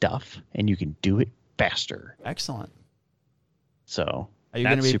stuff, and you can do it faster. Excellent. So, are you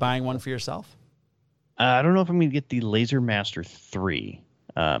going to be buying one for yourself? I don't know if I'm going to get the Laser Master 3.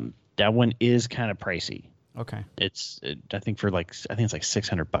 That one is kind of pricey. Okay. I think it's like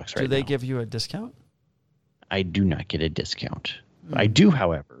 $600 right now. Do they give you a discount? I do not get a discount. I do,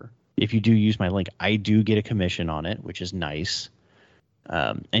 however, if you do use my link, I do get a commission on it, which is nice.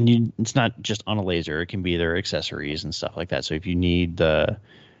 And it's not just on a laser; it can be their accessories and stuff like that. So if you need the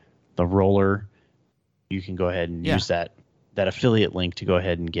roller, you can go ahead and use that affiliate link to go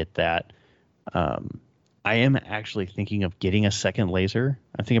ahead and get that. I am actually thinking of getting a second laser.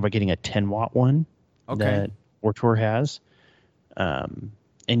 I'm thinking about getting a 10-watt one that Ortor has.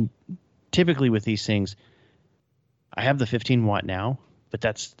 And typically with these things, I have the 15-watt now, but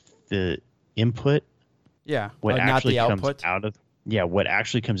that's the input. Yeah, what actually not the comes output. What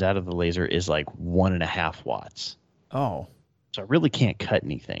actually comes out of the laser is like 1.5 watts. Oh, so I really can't cut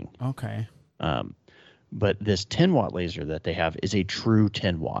anything. Okay. But this 10-watt laser that they have is a true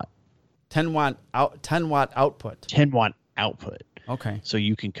 10-watt. 10-watt output. 10-watt output. Okay. So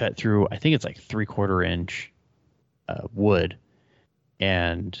you can cut through, I think it's like 3/4 inch wood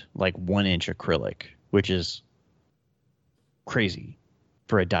and like 1 inch acrylic, which is crazy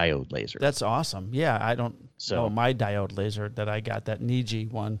for a diode laser. That's awesome. Yeah, I don't know my diode laser that I got, that Niji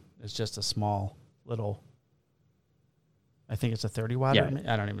one, is just a small little, I think it's a 30-watt. Yeah.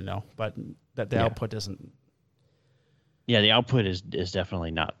 I don't even know, but that the output isn't. Yeah, the output is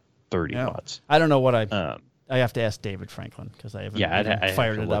definitely not 30 watts. I don't know what I have to ask David Franklin because I haven't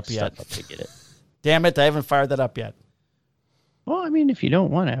fired it up yet. To get it. Damn it, I haven't fired that up yet. Well, I mean, if you don't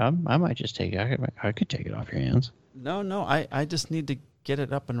want it, I might just take it. I could take it off your hands. No, I just need to get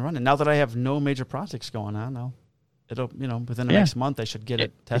it up and running. Now that I have no major projects going on, it'll within the next month I should get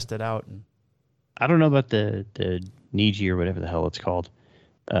it tested out. And I don't know about the Niji or whatever the hell it's called,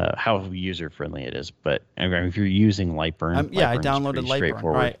 how user friendly it is, but I mean, if you're using Lightburn, I downloaded Lightburn.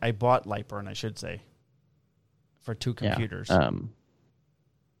 Right, I bought Lightburn, I should say, for 2 computers.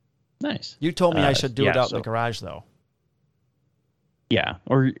 Nice. You told me I should do it out in the garage, though. Yeah,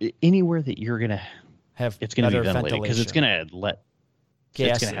 or anywhere that you're gonna have it's gonna be better ventilated because it's gonna let So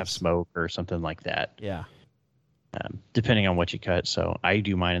it's going to have Gases. smoke or something like that, Yeah. depending on what you cut. So I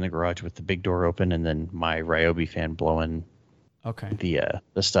do mine in the garage with the big door open, and then my Ryobi fan blowing Okay.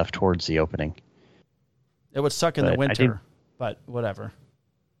 the stuff towards the opening. It would suck in the But winter, but whatever.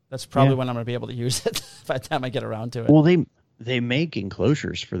 That's probably when I'm going to be able to use it by the time I get around to it. Well, they make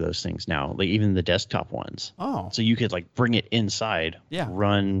enclosures for those things now, like even the desktop ones. Oh. So you could like bring it inside,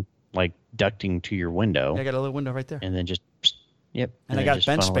 run like ducting to your window. Yeah, I got a little window right there. And then just, yep. And I got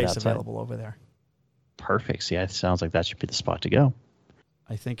bench space available over there. Perfect. See, it sounds like that should be the spot to go.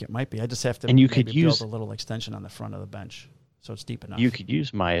 I think it might be. I just have to and you could use, build a little extension on the front of the bench so it's deep enough. You could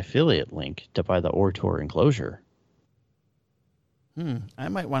use my affiliate link to buy the Ortor enclosure. I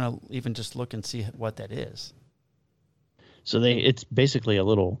might want to even just look and see what that is. So it's basically a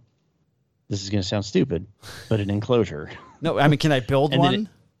little, this is going to sound stupid, but an enclosure. No, I mean, can I build one?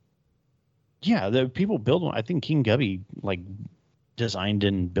 The people build one. I think King Gubby like designed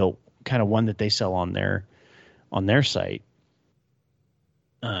and built kind of one that they sell on their site.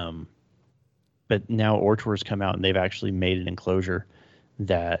 But now Ortor's come out and they've actually made an enclosure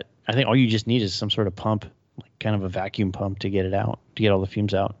that I think all you just need is some sort of pump, like kind of a vacuum pump to get it out, to get all the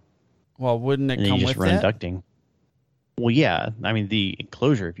fumes out. Well, wouldn't it and then come you just with run that? ducting. Well, yeah. I mean, the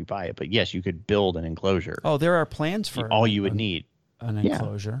enclosure if you buy it, but yes, you could build an enclosure. Oh, there are plans for all you would need. An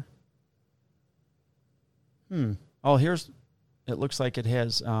enclosure. Oh, it looks like it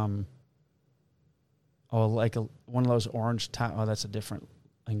has like one of those orange oh, that's a different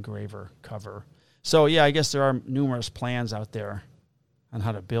engraver cover. So yeah, I guess there are numerous plans out there on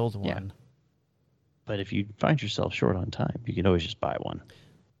how to build one. Yeah. But if you find yourself short on time, you can always just buy one.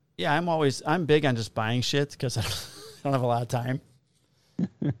 Yeah, I'm big on just buying shit because I don't have a lot of time.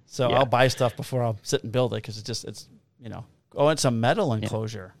 So I'll buy stuff before I'll sit and build it because it's it's a metal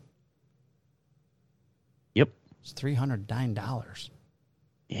enclosure. Yep. It's $309.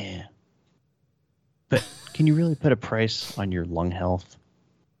 Yeah. But can you really put a price on your lung health?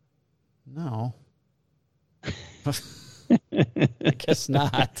 No. I guess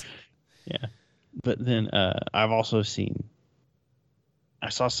not. Yeah. But then I've also I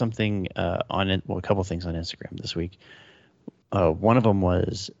saw something a couple things on Instagram this week. One of them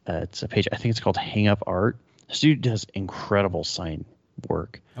was, it's a page, I think it's called Hang Up Art. This dude does incredible sign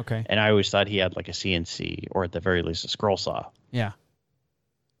work. Okay. And I always thought he had like a CNC or at the very least a scroll saw. Yeah.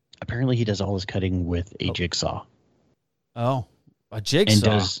 Apparently he does all his cutting with a jigsaw. Oh, a jigsaw. And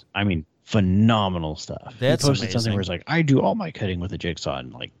does, phenomenal stuff. That's he posted amazing. something where it's like, I do all my cutting with a jigsaw.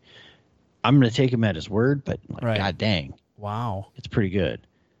 And like, I'm going to take him at his word, but like, God dang. Wow. It's pretty good.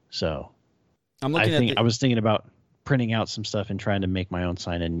 So I was thinking about printing out some stuff and trying to make my own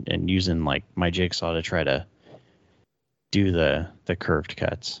sign and using like my jigsaw to try to do the curved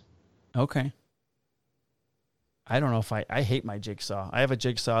cuts. Okay. I don't know if I hate my jigsaw. I have a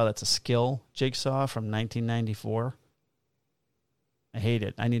jigsaw that's a Skill jigsaw from 1994. I hate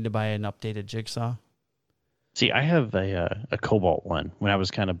it. I need to buy an updated jigsaw. See, I have a Cobalt one when I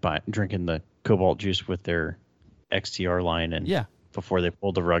was kind of drinking the Cobalt juice with their XTR line and before they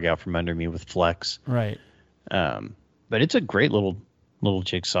pulled the rug out from under me with Flex. Right. But it's a great little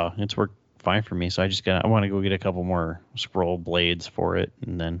jigsaw. It's worked fine for me. So I want to go get a couple more scroll blades for it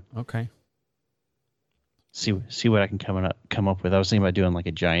and then see what I can come up with. I was thinking about doing like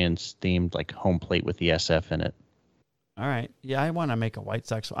a Giants themed like home plate with the SF in it. All right. Yeah, I want to make a White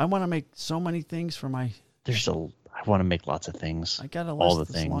Sox. I want to make so many things for my. I want to make lots of things. I got a list all the as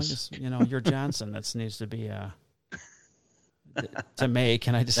things. long as your Johnson that needs to be to make,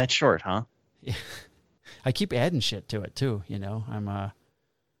 and I just that's short, huh? Yeah, I keep adding shit to it too. I'm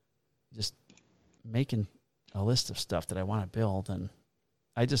just making a list of stuff that I want to build, and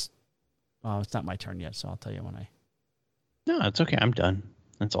it's not my turn yet, so I'll tell you when I. No, it's okay. I'm done.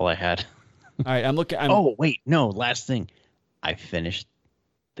 That's all I had. All right, I'm looking. Oh wait, no. Last thing, I finished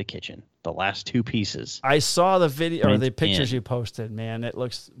the kitchen. The last two pieces. I saw the video or the pictures you posted. Man, it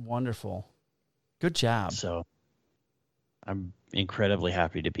looks wonderful. Good job. So, I'm incredibly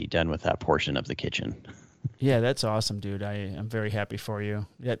happy to be done with that portion of the kitchen. Yeah, that's awesome, dude. I am very happy for you.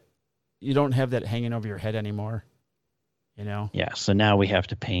 Yet you don't have that hanging over your head anymore. Yeah. So now we have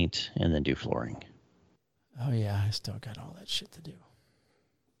to paint and then do flooring. Oh yeah, I still got all that shit to do.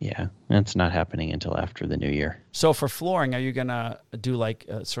 Yeah, that's not happening until after the new year. So for flooring, are you gonna do like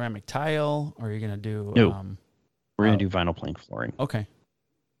a ceramic tile, or are you gonna do? No, we're gonna do vinyl plank flooring. Okay.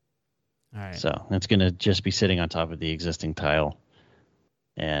 All right. So it's gonna just be sitting on top of the existing tile,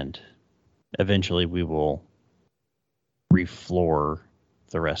 and eventually we will refloor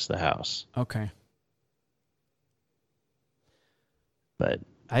the rest of the house. Okay. But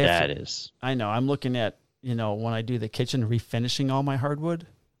I know. I'm looking at when I do the kitchen, refinishing all my hardwood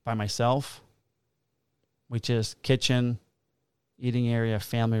by myself, which is kitchen, eating area,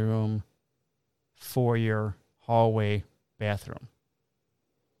 family room, foyer, hallway, bathroom.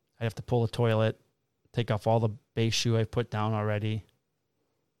 I have to pull the toilet, take off all the base shoe I've put down already,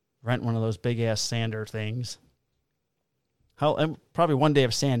 rent one of those big-ass sander things. Probably one day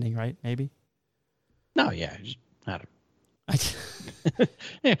of sanding, right? Maybe? No, yeah. I don't.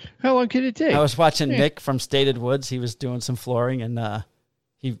 Yeah, how long could it take? I was watching Nick from Stated Woods. He was doing some flooring, and they're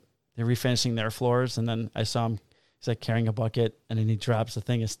refinishing their floors. And then I saw him. He's like carrying a bucket, and then he drops the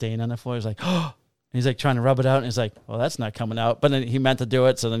thing of stain on the floor. He's like, oh. And he's like trying to rub it out, and he's like, well, that's not coming out. But then he meant to do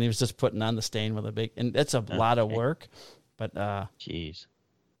it, so then he was just putting on the stain with a big. And it's a lot of work. But jeez,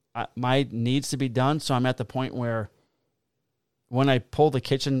 mine needs to be done. So I'm at the point where when I pull the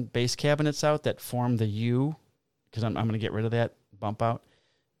kitchen base cabinets out that form the U, because I'm going to get rid of that bump out.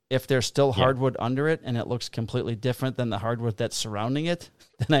 If there's still hardwood under it and it looks completely different than the hardwood that's surrounding it,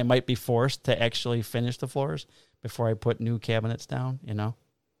 then I might be forced to actually finish the floors before I put new cabinets down,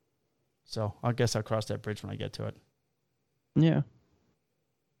 So I guess I'll cross that bridge when I get to it. Yeah.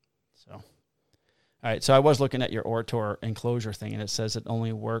 So, all right. So I was looking at your Ortor enclosure thing, and it says it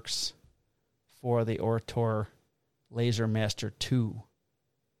only works for the Ortor Laser Master 2.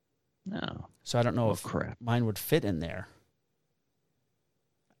 No. So I don't know if mine would fit in there.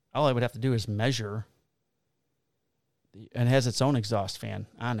 All I would have to do is measure. And it has its own exhaust fan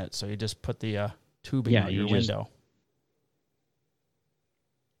on it, so you just put the tubing on your window.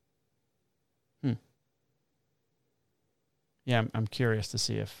 Yeah, I'm curious to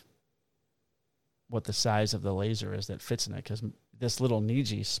see what the size of the laser is that fits in it, because this little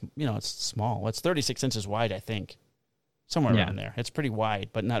Niji, it's small. It's 36 inches wide, I think. Somewhere around there. It's pretty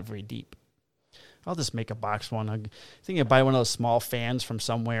wide, but not very deep. I'll just make a box one. I think I buy one of those small fans from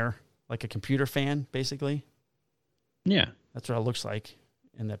somewhere, like a computer fan, basically. Yeah. That's what it looks like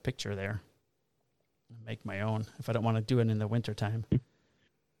in the picture there. I'll make my own if I don't want to do it in the wintertime.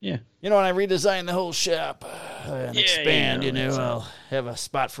 Yeah. When I redesign the whole shop and expand, I'll have a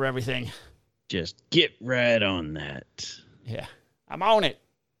spot for everything. Just get right on that. Yeah. I'm on it.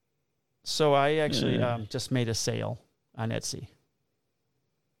 So I actually just made a sale on Etsy.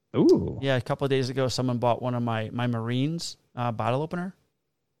 Ooh. Yeah, a couple of days ago, someone bought one of my Marines bottle opener.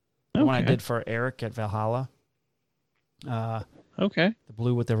 The one I did for Eric at Valhalla. Okay. The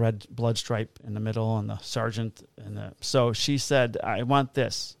blue with the red blood stripe in the middle and the sergeant. So she said, I want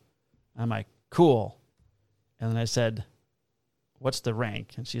this. I'm like, cool. And then I said, what's the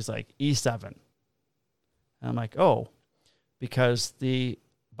rank? And she's like, E7. And I'm like, oh, because the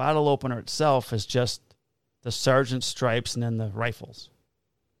bottle opener itself is just the sergeant stripes and then the rifles.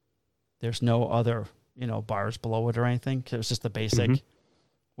 There's no other, bars below it or anything. It was just the basic,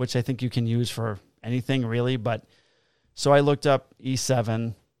 which I think you can use for anything really. But so I looked up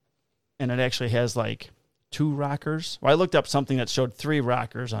E7, and it actually has like 2 rockers. Well, I looked up something that showed 3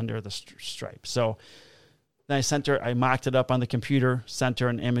 rockers under the stripes. So then I mocked it up on the computer, sent her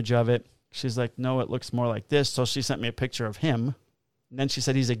an image of it. She's like, no, it looks more like this. So she sent me a picture of him. And then she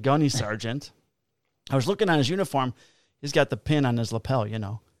said he's a gunny sergeant. I was looking on his uniform. He's got the pin on his lapel,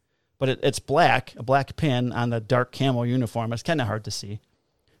 But it's black, a black pin on the dark camo uniform. It's kind of hard to see.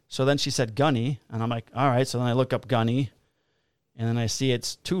 So then she said gunny, and I'm like, all right. So then I look up gunny, and then I see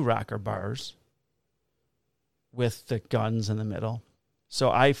it's 2 rocker bars with the guns in the middle.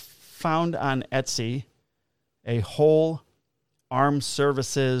 So I found on Etsy a whole Armed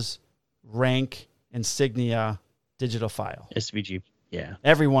Services rank insignia digital file. SVG, yeah.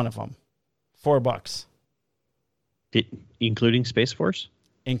 Every one of them. $4. Including Space Force?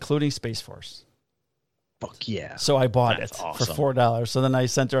 Including Space Force. Fuck yeah. So I bought That's it awesome. for $4. So then I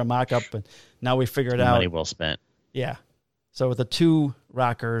sent her a mock-up, and now we figured out. Money well spent. Yeah. So with the 2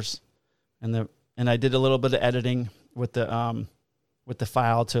 rockers, and I did a little bit of editing with the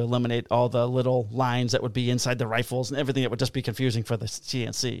file to eliminate all the little lines that would be inside the rifles and everything that would just be confusing for the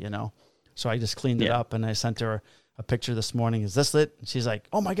CNC, So I just cleaned it up, and I sent her a picture this morning. Is this it? And she's like,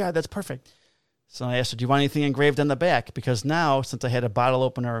 oh my God, that's perfect. So I asked her, do you want anything engraved on the back? Because now, since I had a bottle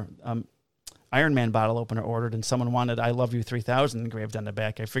opener, Iron Man bottle opener ordered, and someone wanted I Love You 3000 engraved on the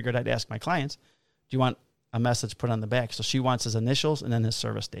back, I figured I'd ask my clients, do you want a message put on the back? So she wants his initials and then his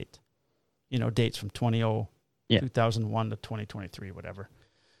service date. Dates from 2001 to 2023, whatever.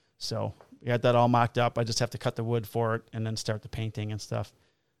 So we got that all mocked up. I just have to cut the wood for it and then start the painting and stuff.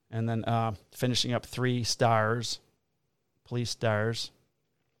 And then finishing up 3 stars, police stars,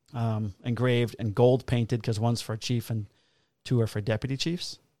 engraved and gold painted, because one's for chief and 2 are for deputy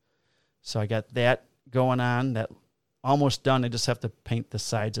chiefs. So I got that going on. That almost done. I just have to paint the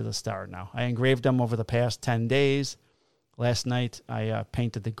sides of the star now. I engraved them over the past 10 days. Last night I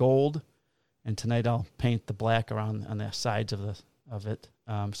painted the gold, and tonight I'll paint the black around on the sides of it.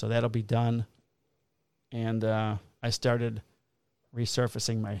 So that'll be done. And I started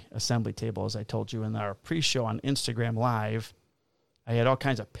resurfacing my assembly table, as I told you in our pre-show on Instagram Live. I had all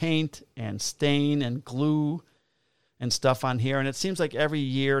kinds of paint and stain and glue and stuff on here, and it seems like every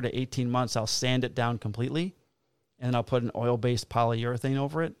year to 18 months I'll sand it down completely, and I'll put an oil-based polyurethane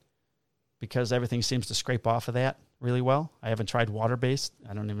over it because everything seems to scrape off of that really well. I haven't tried water-based.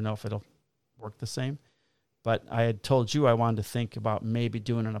 I don't even know if it'll work the same. But I had told you I wanted to think about maybe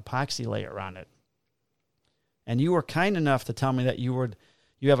doing an epoxy layer on it. And you were kind enough to tell me that you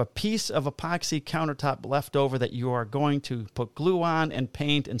have a piece of epoxy countertop left over that you are going to put glue on and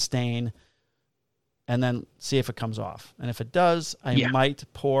paint and stain and then see if it comes off. And if it does, I might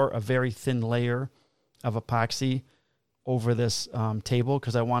pour a very thin layer of epoxy over this table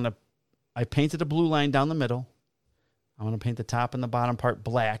because I painted a blue line down the middle. I want to paint the top and the bottom part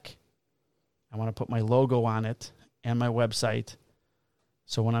black. I want to put my logo on it and my website.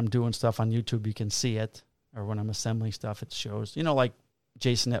 So when I'm doing stuff on YouTube, you can see it. Or when I'm assembling stuff, it shows. Like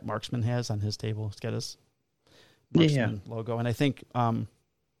Jason at Marksman has on his table. He's got his Marksman logo. And I think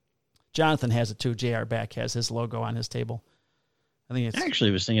Jonathan has it too. J.R. Back has his logo on his table. I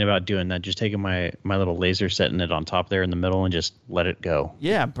actually was thinking about doing that, just taking my little laser, setting it on top there in the middle, and just let it go.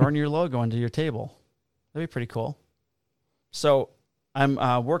 Yeah, burn your logo into your table. That'd be pretty cool. So I'm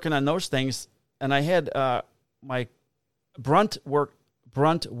working on those things, and I had my Brunt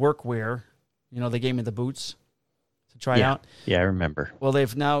workwear. They gave me the boots to try out. Yeah, I remember. Well,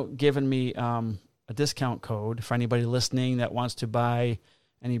 they've now given me a discount code for anybody listening that wants to buy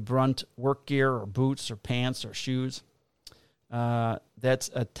any Brunt work gear or boots or pants or shoes. That's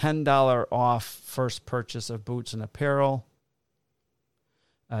a $10 off first purchase of boots and apparel.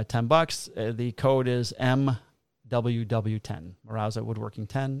 $10. The code is MWW10. Marazza Woodworking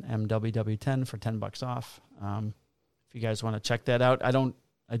 10, MWW10 for $10 off. If you guys want to check that out, I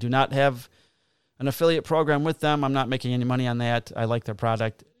do not have an affiliate program with them. I'm not making any money on that. I like their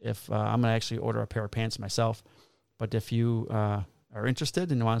product. If I'm going to actually order a pair of pants myself, but if you are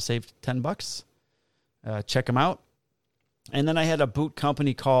interested and want to save $10, check them out. And then I had a boot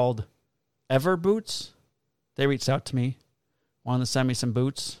company called Ever Boots. They reached out to me, wanted to send me some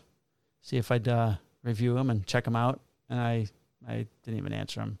boots, see if I'd review them and check them out. And I didn't even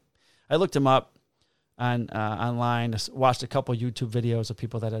answer them. I looked them up online, watched a couple YouTube videos of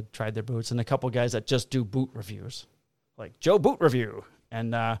people that had tried their boots, and a couple guys that just do boot reviews, like Joe Boot Review.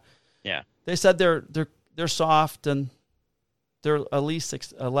 And they said they're soft and they're at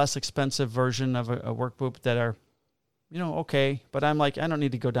least a less expensive version of a work boot that are, okay. But I'm like, I don't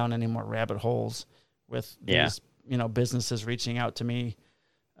need to go down any more rabbit holes with these, businesses reaching out to me.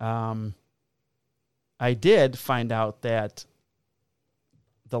 I did find out that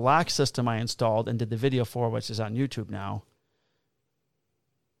the lock system I installed and did the video for, which is on YouTube now,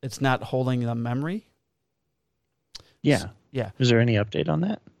 it's not holding the memory. Yeah. Is there any update on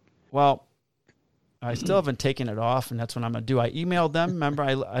that? Well, I still haven't taken it off, and that's what I'm going to do. I emailed them. Remember,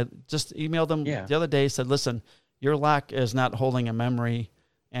 I just emailed them the other day, said, listen, your lock is not holding a memory,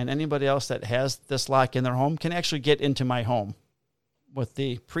 and anybody else that has this lock in their home can actually get into my home with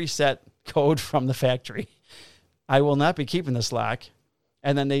the preset code from the factory. I will not be keeping this lock.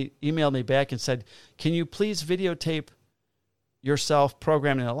 And then they emailed me back and said, can you please videotape yourself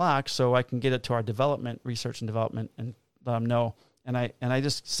programming a lock so I can get it to our research and development, and let them know. And I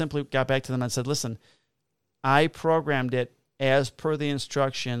just simply got back to them and said, listen, I programmed it as per the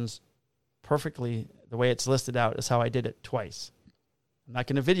instructions perfectly. The way it's listed out is how I did it twice. I'm not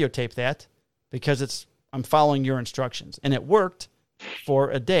going to videotape that because I'm following your instructions. And it worked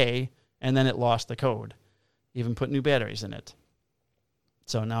for a day, and then it lost the code. Even put new batteries in it.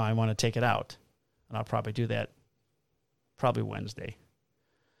 So now I want to take it out, and I'll probably do that probably Wednesday.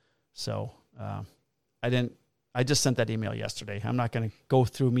 So I just sent that email yesterday. I'm not going to go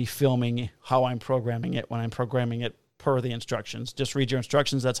through me filming how I'm programming it when I'm programming it per the instructions. Just read your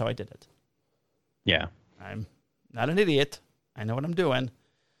instructions. That's how I did it. Yeah. I'm not an idiot. I know what I'm doing.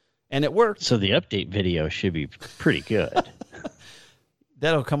 And it worked. So the update video should be pretty good.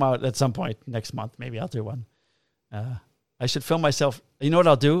 That'll come out at some point next month. Maybe I'll do one. I should film myself. You know what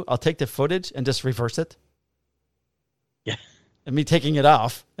I'll do? I'll take the footage and just reverse it. Yeah. And me taking it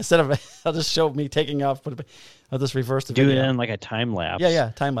off. Instead of, I'll just show me taking off. I'll just reverse the video. Do it in like a time lapse.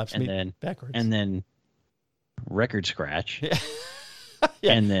 Yeah, time lapse. And then backwards. And then record scratch. Yeah.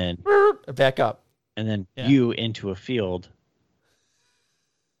 Yeah. And then back up. And then you into a field.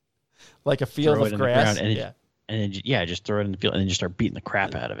 Like a field of grass. And then, just throw it in the field and then just start beating the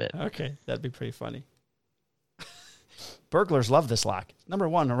crap out of it. Okay, that'd be pretty funny. Burglars love this lock. Number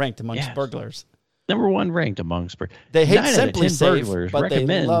 1 ranked amongst burglars. Number 1 ranked amongst burglars. They hate Simply Safe, but they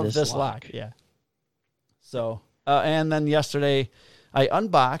recommend love this lock. Yeah. So, and then yesterday, I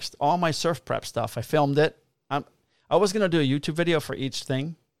unboxed all my surf prep stuff. I filmed it. I was going to do a YouTube video for each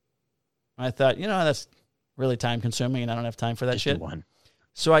thing. I thought, that's really time consuming and I don't have time for that shit. One.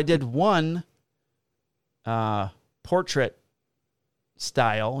 So I did one portrait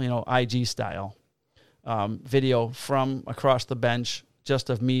style, IG style video from across the bench, just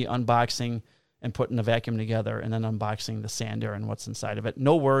of me unboxing and putting the vacuum together and then unboxing the sander and what's inside of it.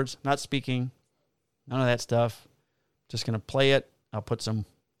 No words, not speaking, none of that stuff. Just going to play it. I'll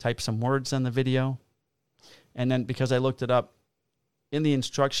type some words in the video. And then because I looked it up, in the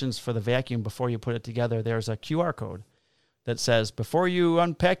instructions for the vacuum before you put it together, there's a QR code that says, before you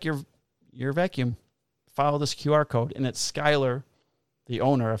unpack your vacuum, follow this QR code. And it's Skylar, the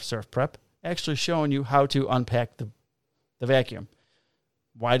owner of Surf Prep, actually showing you how to unpack the vacuum.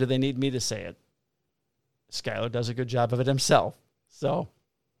 Why do they need me to say it? Skylar does a good job of it himself. So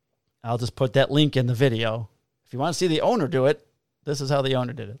I'll just put that link in the video. If you want to see the owner do it, this is how the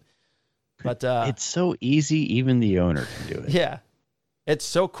owner did it. But it's so easy, even the owner can do it. Yeah. It's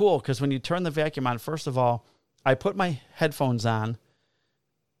so cool because when you turn the vacuum on, first of all, I put my headphones on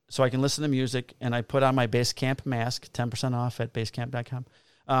so I can listen to music, and I put on my Basecamp mask, 10% off at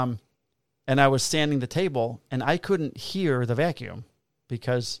basecamp.com. And I was sanding the table, and I couldn't hear the vacuum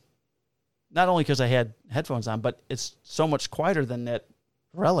not only because I had headphones on, but it's so much quieter than that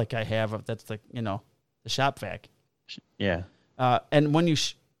relic I have that's the shop vac. Yeah. And when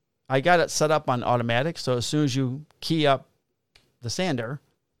I got it set up on automatic, so as soon as you key up the sander,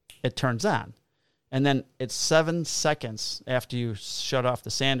 it turns on. And then it's 7 seconds after you shut off the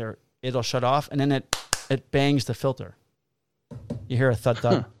sander, it'll shut off, and then it bangs the filter. You hear a thud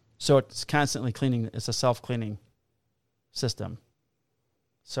thud. So it's constantly cleaning. It's a self-cleaning system.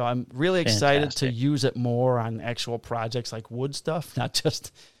 So I'm really excited to use it more on actual projects like wood stuff, not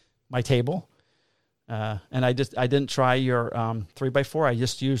just my table. And I didn't try your 3x4. I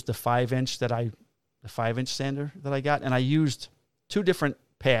just used the 5-inch the 5-inch sander that I got, and I used 2 different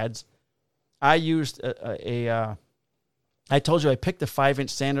pads. I used I told you I picked the 5-inch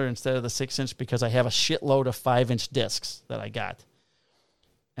sander instead of the 6-inch because I have a shitload of 5-inch discs that I got,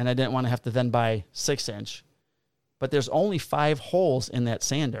 and I didn't want to have to then buy 6-inch. But there's only 5 holes in that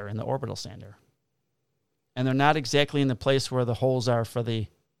sander, in the orbital sander, and they're not exactly in the place where the holes are for the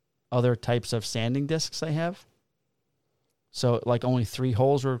other types of sanding discs I have. So like only 3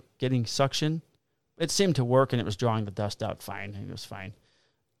 holes were getting suction. It seemed to work, and it was drawing the dust out fine. It was fine.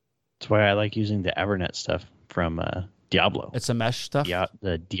 That's why I like using the Evernet stuff from Diablo. It's a mesh stuff? Yeah,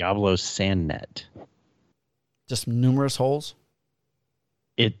 the Diablo Sand Net. Just numerous holes?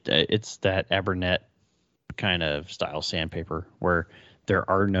 It's that Evernet kind of style sandpaper where there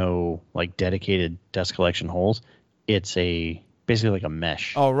are no like dedicated dust collection holes. It's basically like a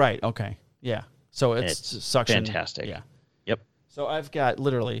mesh. Oh, right. Okay. Yeah. So it's suction. Fantastic. Yeah. Yep. So I've got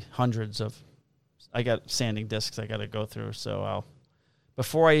literally hundreds of, I got sanding discs I got to go through. So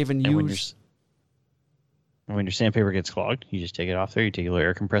before I even use. When your sandpaper gets clogged, you just take it off there. You take a little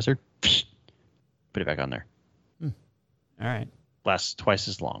air compressor, put it back on there. All right. Lasts twice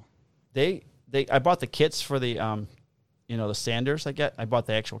as long. I bought the kits for the, the sanders I bought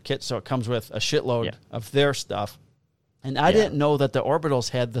the actual kit. So it comes with a shitload of their stuff. And I didn't know that the orbitals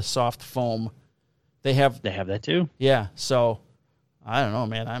had the soft foam. They have that too. Yeah. So I don't know,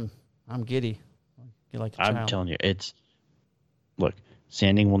 man. I'm giddy. Like I'm telling you, look,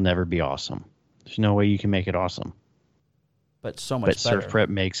 sanding will never be awesome. There's no way you can make it awesome. But so much better. Surf Prep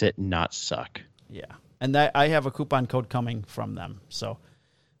makes it not suck. Yeah. And I have a coupon code coming from them. So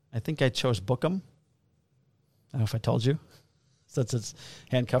I think I chose Bookem. I don't know if I told you. Since it's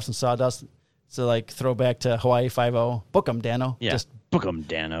handcuffs and sawdust. So like throwback to Hawaii 5-0. Bookem, Dano. Yeah. Just Bookem,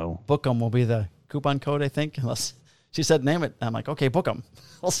 Dano. Bookem will be the coupon code, I think. Unless she said name it. I'm like, okay, Bookem.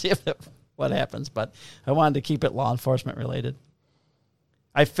 We'll see what happens. But I wanted to keep it law enforcement related.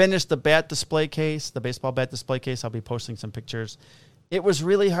 I finished the bat display case, the baseball bat display case. I'll be posting some pictures. It was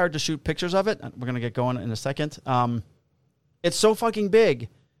really hard to shoot pictures of it. We're going to get going in a second. It's so fucking big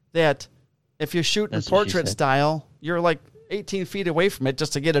that if you shoot in portrait style, you're like 18 feet away from it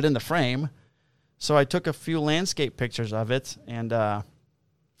just to get it in the frame. So I took a few landscape pictures of it, and I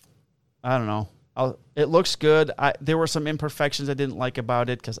don't know. It looks good. There were some imperfections I didn't like about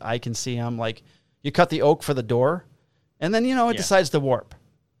it because I can see them. Like you cut the oak for the door, and then it decides to warp.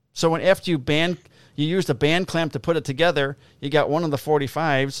 So after you used a band clamp to put it together, you got one of the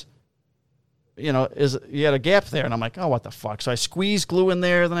 45s, you had a gap there. And I'm like, oh, what the fuck? So I squeeze glue in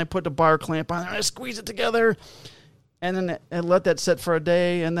there. Then I put the bar clamp on and I squeeze it together. And then I let that sit for a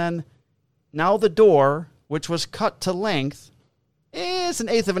day. And then now the door, which was cut to length, is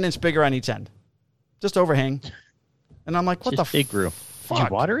 1/8 of an inch bigger on each end. Just overhang. And I'm like, what the it grew. fuck? Did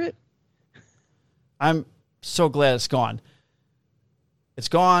you water it? I'm so glad it's gone. It's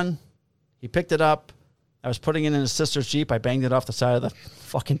gone. He picked it up. I was putting it in his sister's Jeep. I banged it off the side of the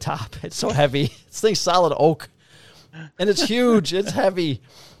fucking top. It's so heavy. This thing's solid oak. And it's huge. It's heavy.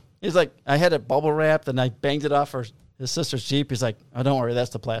 He's like, I had it bubble wrapped, and I banged it off his sister's Jeep. He's like, oh, don't worry,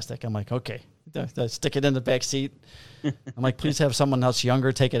 that's the plastic. I'm like, okay. I stick it in the back seat. I'm like, please have someone else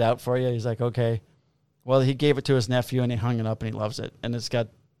younger take it out for you. He's like, okay. Well, he gave it to his nephew, and he hung it up, and he loves it. And it's got,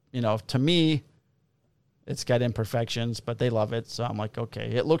 to me, it's got imperfections, but they love it. So I'm like,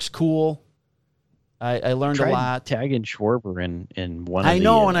 okay. It looks cool. I learned a lot. Tagging Schwarber in one. I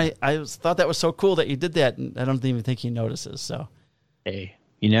know, and I thought that was so cool that you did that. And I don't even think he notices. So, hey,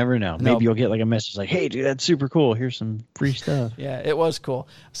 you never know. Maybe you'll get like a message like, "Hey, dude, that's super cool. Here's some free stuff." Yeah, it was cool.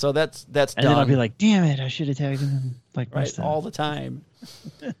 So that's and done. Then I'll be like, "Damn it, I should have tagged him like right all the time."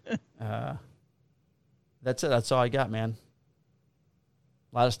 That's it. That's all I got, man.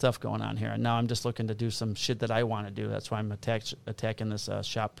 A lot of stuff going on here, and now I'm just looking to do some shit that I want to do. That's why I'm attacking this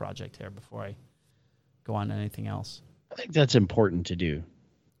shop project here before I go on to anything else. I think that's important to do.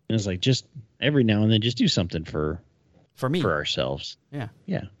 And it's like just every now and then, just do something for me, for ourselves. Yeah.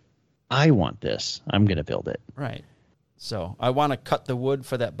 I want this. I'm gonna build it. Right. So I want to cut the wood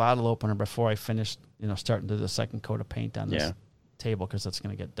for that bottle opener before I finish. Starting to do the second coat of paint on this table because it's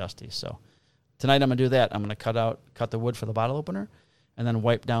going to get dusty. So tonight I'm gonna do that. I'm gonna cut the wood for the bottle opener, and then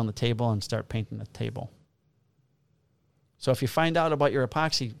wipe down the table and start painting the table. So if you find out about your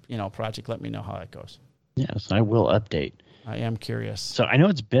epoxy, project, let me know how that goes. Yes, I will update. I am curious. So I know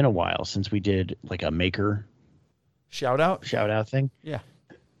it's been a while since we did like a maker shout out thing. Yeah.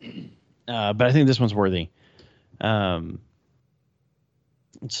 But I think this one's worthy. So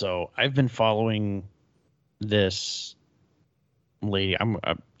I've been following this lady. I'm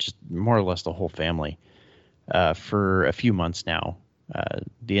just more or less the whole family for a few months now.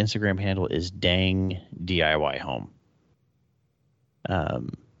 The Instagram handle is Dang DIY Home.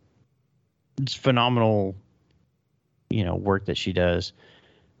 It's phenomenal, work that she does,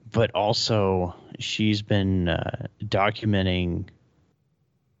 but also she's been documenting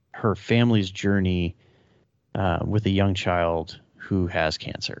her family's journey with a young child who has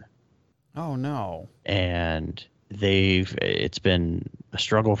cancer. Oh no. And it's been a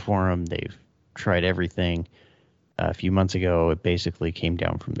struggle for them. They've tried everything. A few months ago, it basically came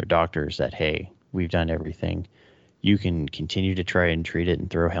down from their doctors that, hey, we've done everything. You can continue to try and treat it and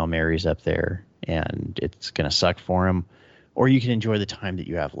throw Hail Marys up there, and it's going to suck for them, or you can enjoy the time that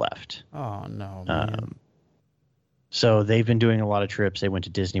you have left. Oh, no, man. So they've been doing a lot of trips. They went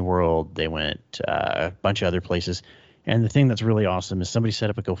to Disney World. They went a bunch of other places. And the thing that's really awesome is somebody set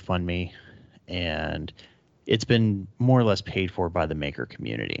up a GoFundMe, and it's been more or less paid for by the maker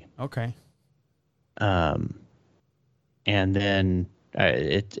community. Okay. And then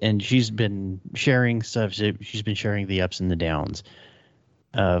and she's been sharing stuff. She's been sharing the ups and the downs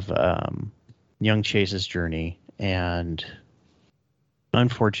of young Chase's journey. And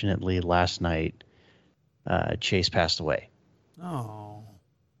unfortunately, last night, Chase passed away. Oh.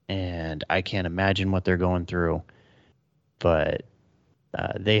 And I can't imagine what they're going through, but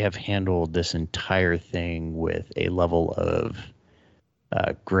they have handled this entire thing with a level of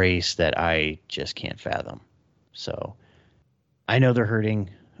grace that I just can't fathom. So I know they're hurting.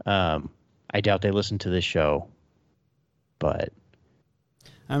 I doubt they listen to this show, but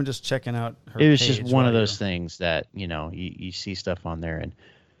I'm just checking out her it was just one of those things that, you see stuff on there, and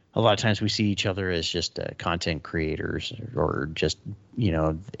a lot of times we see each other as just content creators or just,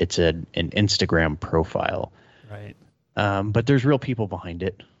 it's an Instagram profile. Right. But there's real people behind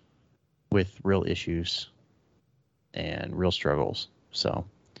it with real issues and real struggles. So,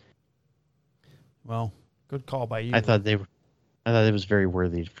 well, good call by you. I thought it was very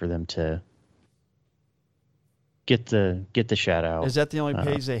worthy for them to get the shout out. Is that the only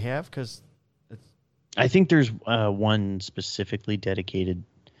page they have? Because I think there's one specifically dedicated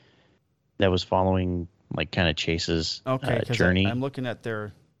that was following like kind of Chase's journey. I'm looking at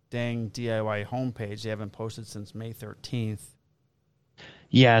their Dang DIY homepage. They haven't posted since May 13th.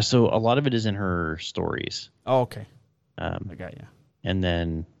 Yeah, so a lot of it is in her stories. Oh, okay. I got you. And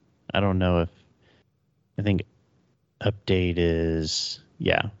then I don't know I think update is,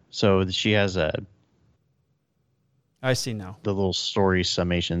 so she has I see now. the little story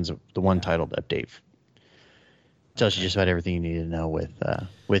summations, the one titled update. Tells you just about everything you need to know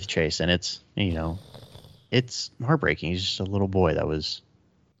with Chase, and it's it's heartbreaking. He's just a little boy that was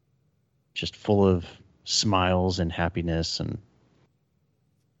just full of smiles and happiness, and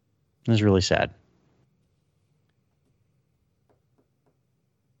it was really sad.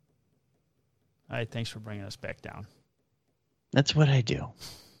 All right, thanks for bringing us back down. That's what I do.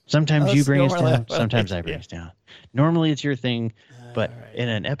 Sometimes you bring us down, sometimes I bring us down. Normally it's your thing, but in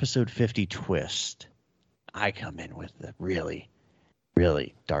an episode 50 twist, I come in with the really,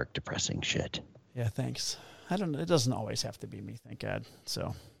 really dark, depressing shit. Yeah, thanks. I don't know. It doesn't always have to be me, thank God.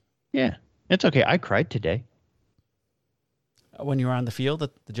 So, yeah, it's okay. I cried today. When you were on the field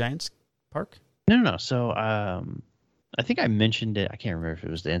at the Giants park? No. So, I think I mentioned it. I can't remember if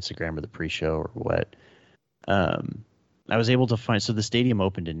it was the Instagram or the pre-show or what. I was able to find, so the stadium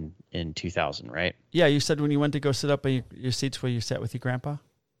opened in 2000, right? Yeah, you said when you went to go sit up in your seats where you sat with your grandpa?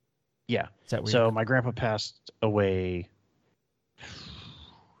 Yeah. Is that weird? So my grandpa passed away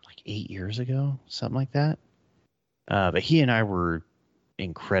like 8 years ago, something like that. But he and I were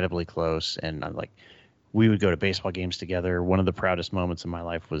incredibly close, and we would go to baseball games together. One of the proudest moments in my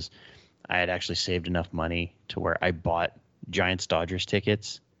life was I had actually saved enough money to where I bought Giants-Dodgers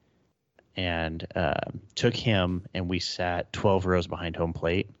tickets and took him, and we sat 12 rows behind home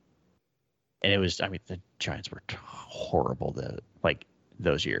plate. And it was, the Giants were horrible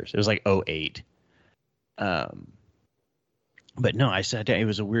those years. It was like 2008. But no, I sat down. It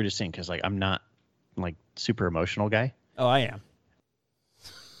was the weirdest thing because I'm not super emotional guy. Oh, I am.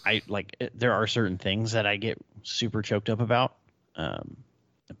 There are certain things that I get super choked up about.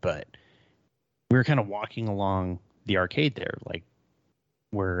 But we were kind of walking along the arcade there,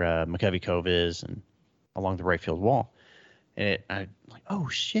 where McCovey Cove is, and along the right field wall. And oh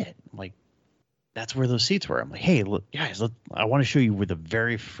shit! That's where those seats were. I'm like, hey, look, guys, I want to show you where the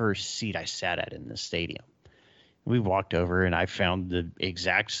very first seat I sat at in this stadium. We walked over, and I found the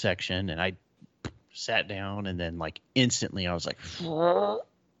exact section, and I sat down, and then instantly I was like,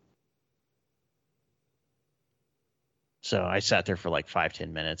 so I sat there for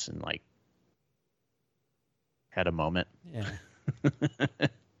 5-10 minutes and had a moment. Yeah.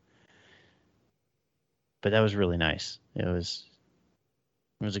 But that was really nice. It was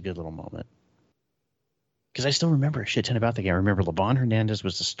a good little moment. Because I still remember a shit ton about the game. I remember Livan Hernandez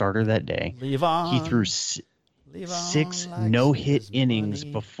was the starter that day. He threw 6 no-hit innings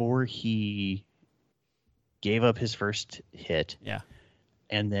before he gave up his first hit. Yeah.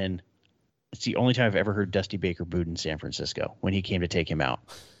 And then it's the only time I've ever heard Dusty Baker booed in San Francisco when he came to take him out.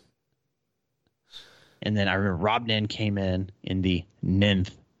 And then I remember Rob Nen came in the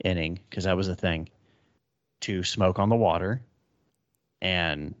 9th inning, because that was the thing, to smoke on the water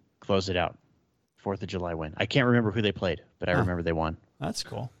and close it out. 4th of July win. I can't remember who they played, but I remember they won. That's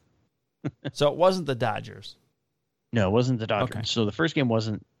cool. So it wasn't the Dodgers. No, it wasn't the Dodgers. Okay. So the first game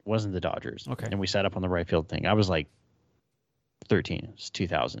wasn't the Dodgers. Okay. And we sat up on the right field thing. I was 13. It was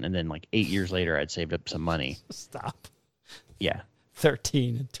 2000. And then 8 years later, I'd saved up some money. Stop. Yeah.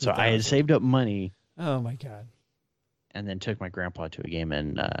 13 and 2000. So I had saved up money. Oh, my God. And then took my grandpa to a game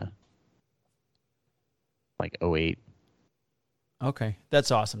in 2008. Okay.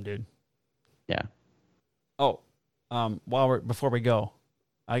 That's awesome, dude. Yeah. Oh, before we go,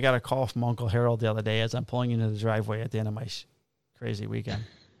 I got a call from Uncle Harold the other day as I'm pulling into the driveway at the end of my crazy weekend.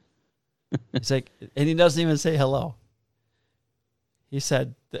 He's like, and he doesn't even say hello. He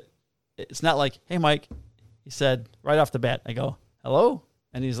said, it's not like, hey, Mike. He said right off the bat, I go, hello?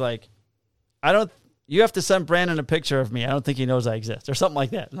 And he's like, you have to send Brandon a picture of me. I don't think he knows I exist, or something like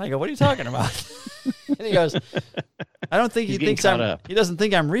that. And I go, what are you talking about? And he goes, I don't think he doesn't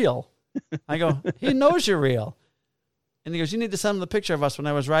think I'm real. I go, he knows you're real. And he goes, you need to send him the picture of us when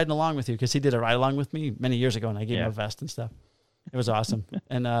I was riding along with you, because he did a ride along with me many years ago, and I gave him a vest and stuff. It was awesome.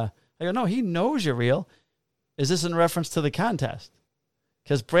 And I go, no, he knows you're real. Is this in reference to the contest?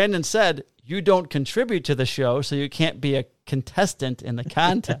 Because Brandon said, you don't contribute to the show, so you can't be a contestant in the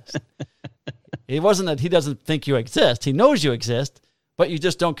contest. It wasn't that he doesn't think you exist. He knows you exist, but you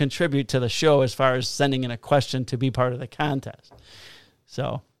just don't contribute to the show as far as sending in a question to be part of the contest.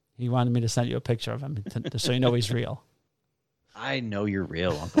 So he wanted me to send you a picture of him so you know he's real. I know you're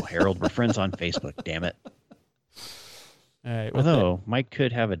real, Uncle Harold. We're friends on Facebook, damn it. All right. Although Mike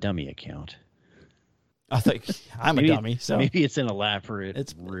could have a dummy account. I think I'm a dummy. So maybe it's an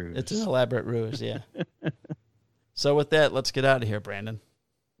elaborate ruse. It's an elaborate ruse, yeah. So with that, let's get out of here, Brandon.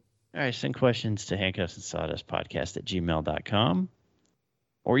 All right, send questions to handcuffsandsawdustpodcast@gmail.com.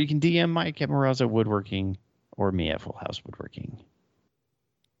 Or you can DM Mike at Marazzo Woodworking or me at Full House Woodworking.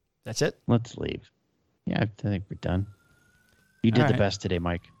 That's it? Let's leave. Yeah, I think we're done. You did the best today,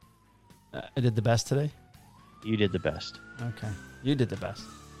 Mike. I did the best today? You did the best. Okay. You did the best.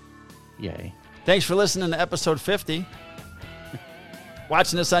 Yay. Thanks for listening to episode 50.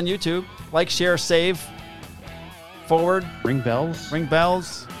 Watching us on YouTube. Like, share, save. Forward. Ring bells. Ring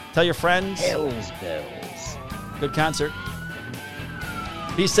bells. Tell your friends. Hell's bells. Good concert.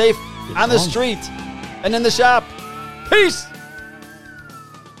 Be safe Good on the song. street and in the shop. Peace.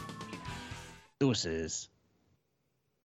 Deuces.